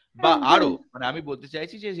কথা। বা হ্যাঁ, আরো, হ্যাঁ। মানে আমি বলতে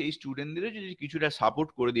চাইছি যে এই স্টুডেন্টদের যদি কিছুটা সাপোর্ট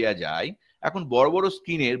করে দেওয়া যায়। এখন বড় বড়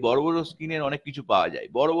স্ক্রিনের অনেক কিছু পাওয়া যায়,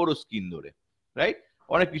 বড় বড় স্ক্রিন ধরে, রাইট,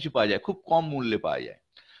 অনেক কিছু পাওয়া যায়, খুব কম মূল্যে পাওয়া যায়।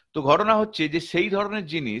 তো ঘটনা হচ্ছে যে সেই ধরনের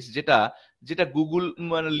জিনিস, যেটা যেটা গুগল,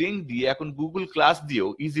 মানে লিঙ্ক দিয়ে, এখন গুগল ক্লাস দিয়েও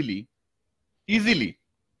easily easily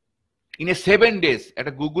in a 7 days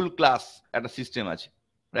একটা গুগল ক্লাস, একটা সিস্টেম আছে,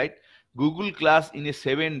 right? Google class in a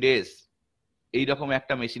 7 days, এইরকম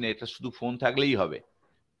একটা মেশিনে, এটা শুধু ফোন থাকলেই হবে।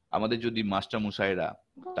 আমাদের যদি মাস্টার মশাইরা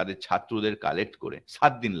তাদের ছাত্রদের কালেক্ট করে,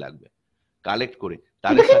 7 দিন লাগবে, কালেক্ট করে এটা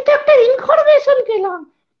তাদের কিন্তু সাথে, একটা ইনফরমেশন পেলাম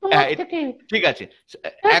তোমার হ্যাঁ থেকে। ঠিক আছে,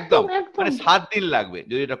 একদম, একদম একদম। মানে 7 দিন লাগবে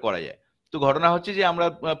যদি এটা করা যায়। তো ঘটনা হচ্ছে যে আমরা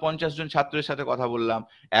 50 জন ছাত্রের সাথে কথা বললাম,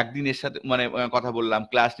 একদিন এর সাথে মানে কথা বললাম,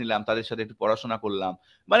 ক্লাস নিলাম, তাদের সাথে একটু পড়াশোনা করলাম,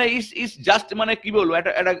 মানে ইস ইস জাস্ট, মানে কি বলবো,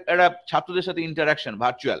 একটা ছাত্রদের সাথে ইন্টারাকশন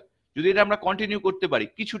ভার্চুয়াল। যদি এটা আমরা কন্টিনিউ করতে পারি,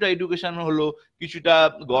 কিছুটা এডুকেশন হলো, কিছুটা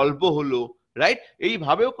গল্প হলো, রাইট,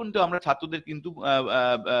 এইভাবেও কিন্তু আমরা ছাত্রদের কিন্তু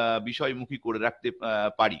বিষয়মুখী করে রাখতে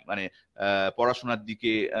পারি, মানে পড়াশোনার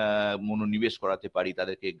দিকে মনোনিবেশ করাতে পারি,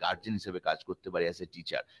 তাদেরকে গার্জেন হিসেবে কাজ করতে পারি অ্যাজ এ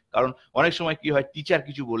টিচার। কারণ অনেক সময় কি হয়, টিচার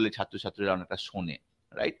কিছু বললে ছাত্রছাত্রীরা অনেকটা শোনে,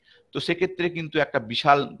 রাইট? তো সেক্ষেত্রে কিন্তু একটা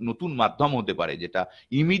বিশাল নতুন মাধ্যম হতে পারে, যেটা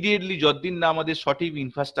ইমিডিয়েটলি যতদিন না আমাদের সঠিক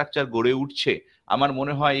ইনফ্রাস্ট্রাকচার গড়ে উঠছে, আমার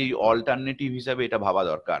মনে হয় এই অল্টারনেটিভ হিসাবে এটা ভাবা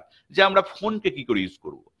দরকার যে আমরা ফোনকে কি করে ইউজ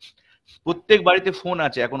করব। প্রত্যেক বাড়িতে ফোন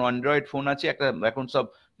আছে এখন, অ্যান্ড্রয়েড ফোন আছে একটা এখন, সব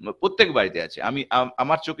প্রত্যেক বাড়িতে আছে।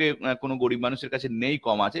 আমার চোখে কোনো গরিব মানুষের কাছে নেই,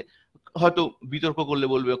 কম আছে, হয়তো বিতর্ক করলে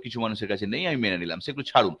বলবে কিছু মানুষের কাছে নেই, আমি মেনে নিলাম, সেগুলো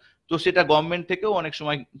ছাড়ুন। তো সেটা গভর্নমেন্ট থেকেও অনেক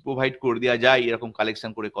সময় প্রোভাইড করে দেওয়া যায়, এরকম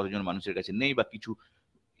কালেকশন করে কতজন মানুষের কাছে নেই বা কিছু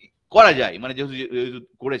করা যায়, মানে যেহেতু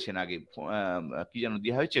করেছেন আগে, কি যেন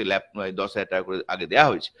দেওয়া হয়েছে, ল্যাব 10,000 টাকা করে আগে দেওয়া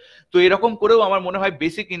হয়েছে। তো এরকম করেও আমার মনে হয়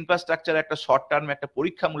বেসিক ইনফ্রাস্ট্রাকচার একটা শর্ট টার্মে একটা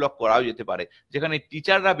পরীক্ষামূলক করাও যেতে পারে, যেখানে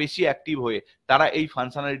টিচাররা বেশি অ্যাক্টিভ হয়ে তারা এই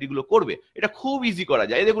ফাংশনালিটি গুলো করবে। এটা খুব ইজি করা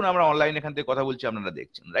যায়। দেখুন আমরা অনলাইন এখান থেকে কথা বলছি, আপনারা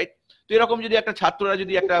দেখছেন, রাইট? তো এরকম যদি একটা ছাত্ররা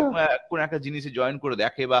যদি একটা কোন একটা জিনিসে জয়েন করে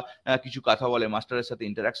দেখে বা কিছু কথা বলে, মাস্টারের সাথে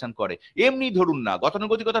ইন্টারাকশন করে, এমনি ধরুন না,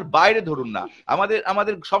 গতানুগতিকতার বাইরে ধরুন না,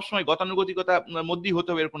 আমাদের সবসময় গতানুগতিকতার মধ্যেই হতে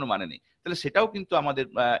হবে এর কোনো মানে নেই, তাহলে সেটাও কিন্তু আমাদের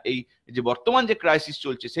এই যে বর্তমান যে ক্রাইসিস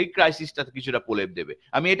চলছে সেই ক্রাইসিসটাতে কিছুটা প্রলেপ দেবে।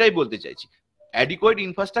 আমি এটাই বলতে চাইছি, অ্যাডিকুয়েট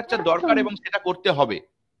ইনফ্রাস্ট্রাকচার দরকার এবং সেটা করতে হবে,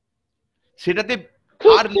 সেটাতে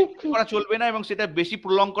আর করা চলবে না এবং সেটা বেশি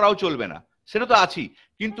প্রলং করাও চলবে না, সেটা তো আছেই।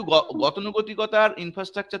 কিন্তু গতানুগতিকতার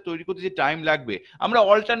ইনফ্রাস্ট্রাকচার তৈরি করতে যে টাইম লাগবে, আমরা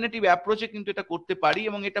অল্টারনেটিভ অ্যাপ্রোচে কিন্তু এটা করতে পারি।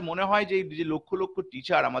 এবং এটা মনে হয় যে লক্ষ লক্ষ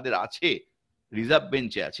টিচার আমাদের আছে, রিজার্ভ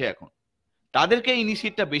বেঞ্চে আছে এখন, তাদেরকে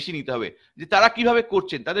ইনিশিয়েটটা বেশি নিতে হবে, যে তারা কিভাবে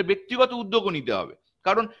করছেন, তাদের ব্যক্তিগত উদ্যোগও নিতে হবে।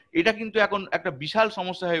 কারণ এটা কিন্তু এখন একটা বিশাল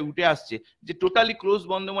সমস্যা হয়ে উঠে আসছে যে টোটালি ক্লোজ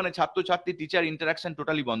বন্ধ, মানে ছাত্রছাত্রী টিচার ইন্টারাকশন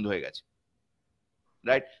টোটালি বন্ধ হয়ে গেছে,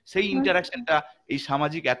 রাইট? সেই ইন্টারাকশনটা, এই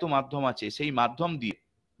সামাজিক এত মাধ্যম আছে, সেই মাধ্যম দিয়ে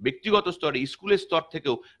ব্যক্তিগত স্তরে, স্কুলের স্তর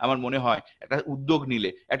থেকেও আমার মনে হয় একটা উদ্যোগ নিলে,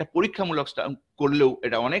 একটা পরীক্ষামূলক করলেও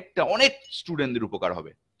এটা অনেক স্টুডেন্টদের উপকার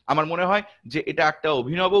হবে। আমার মনে হয় যে এটা একটা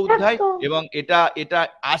অভিনব অধ্যায় এবং এটা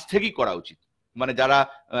আজ থেকেই করা উচিত। মানে যারা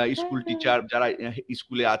স্কুল টিচার, যারা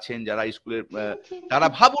স্কুলে আছেন, যারা স্কুলের, তারা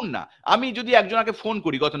ভাবুন না, আমি যদি একজনকে ফোন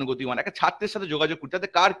করি গতানুগতিক, মানে একটা ছাত্রের সাথে যোগাযোগ করি, তাতে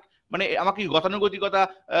কার মানে আমাকে গতানুগতিকতা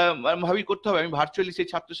ভাবেই করতে হবে? আমি ভার্চুয়ালি সেই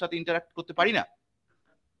ছাত্রের সাথে ইন্টারাক্ট করতে পারি না?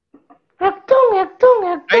 একদম একদম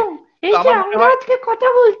একদম, এই যে আমরা আজকে কথা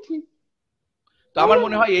বলছি। তো আমার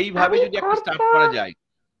মনে হয় এইভাবে যদি একটা স্টার্ট করা যায়।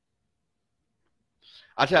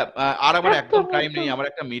 আচ্ছা, আর আমার একদম টাইম নেই, আমার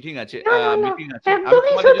একটা মিটিং আছে।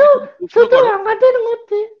 একদমই শুধু আমাদের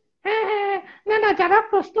মধ্যে, হ্যাঁ হ্যাঁ, না না, যারা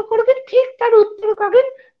প্রশ্ন করবেন ঠিক তার উত্তর পাবেন।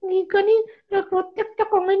 বিজ্ঞানী প্রত্যেকটা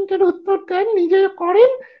কমেন্টের উত্তর দেন, নিজে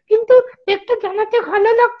করেন। কিন্তু একটা জানাতে ভালো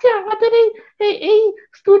লাগছে, আমাদের এই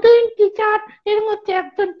স্টুডেন্ট টিচার এর মধ্যে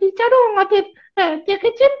একজন টিচারও আমাদের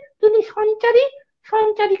দেখেছেন, তিনি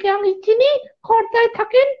সঞ্চারীকে আমি চিনি, খর্দায়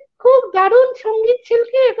থাকেন, খুব দারুণ সঙ্গীত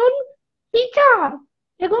শিল্পী এবং টিচার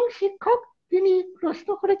এবং শিক্ষক। তিনি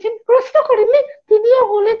প্রশ্ন করেননি, তিনিও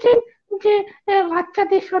বলেছেন যে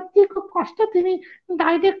বাচ্চাদের সত্যি খুব কষ্ট, তিনি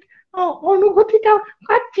ডাইরেক্ট অনুভূতিটা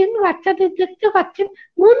পাচ্ছেন, বাচ্চাদের দেখতে পাচ্ছেন।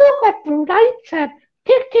 মনোকত্ব, রাইট স্যার,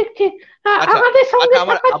 ঠিক ঠিক ঠিক। আমাদের সঙ্গে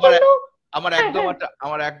থাকার জন্য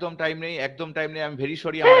আমার একদম টাইম নেই, আমি ভেরি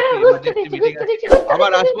সরি, আমার একটা ইমার্জেন্সি মিটিং আছে,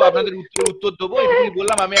 আবার আসবো, আপনাদের উত্তর দেবো। এটুকুই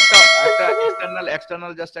বললাম, আমি একটা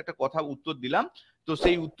এক্সটার্নাল জাস্ট একটা কথা উত্তর দিলাম। তো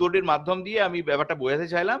সেই উত্তরের মাধ্যম দিয়ে আমি ব্যাপারটা বোঝাতে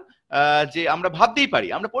চাইলাম যে আমরা ভাবতেই পারি,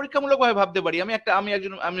 আমরা পরীক্ষামূলকভাবে ভাবতে পারি।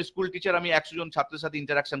 আমি স্কুল টিচার, আমি 100 জন ছাত্রের সাথে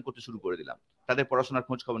ইন্টারাকশন করতে শুরু করে দিলাম, তাদের পড়াশোনার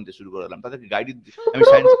খোঁজ খবর নিতে শুরু করে দিলাম, তাদেরকে গাইড, আমি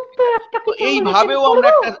সায়েন্স, তো এইভাবেও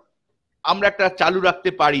আমরা একটা চালু রাখতে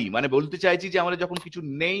পারি। মানে বলতে চাইছি যে আমাদের যখন কিছু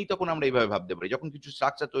নেই তখন আমরা এইভাবে ভাবতে পারি, যখন কিছু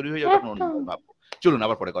স্ট্রাকচার তৈরি হয়ে যাবে তখন অন্যভাবে ভাববো। চলুন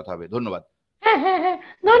আবার পরে কথা হবে, ধন্যবাদ। হ্যাঁ হ্যাঁ হ্যাঁ,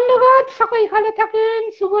 ধন্যবাদ, সবাই ভালো থাকেন,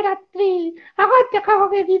 শুভরাত্রি। আবার দেখা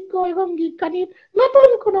হবে বিজ্ঞ এবং বিজ্ঞানীর নতুন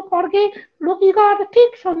কোনো পর্বে রবিবার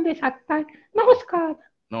ঠিক সন্ধ্যে 7টায়। নমস্কার।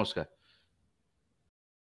 নমস্কার।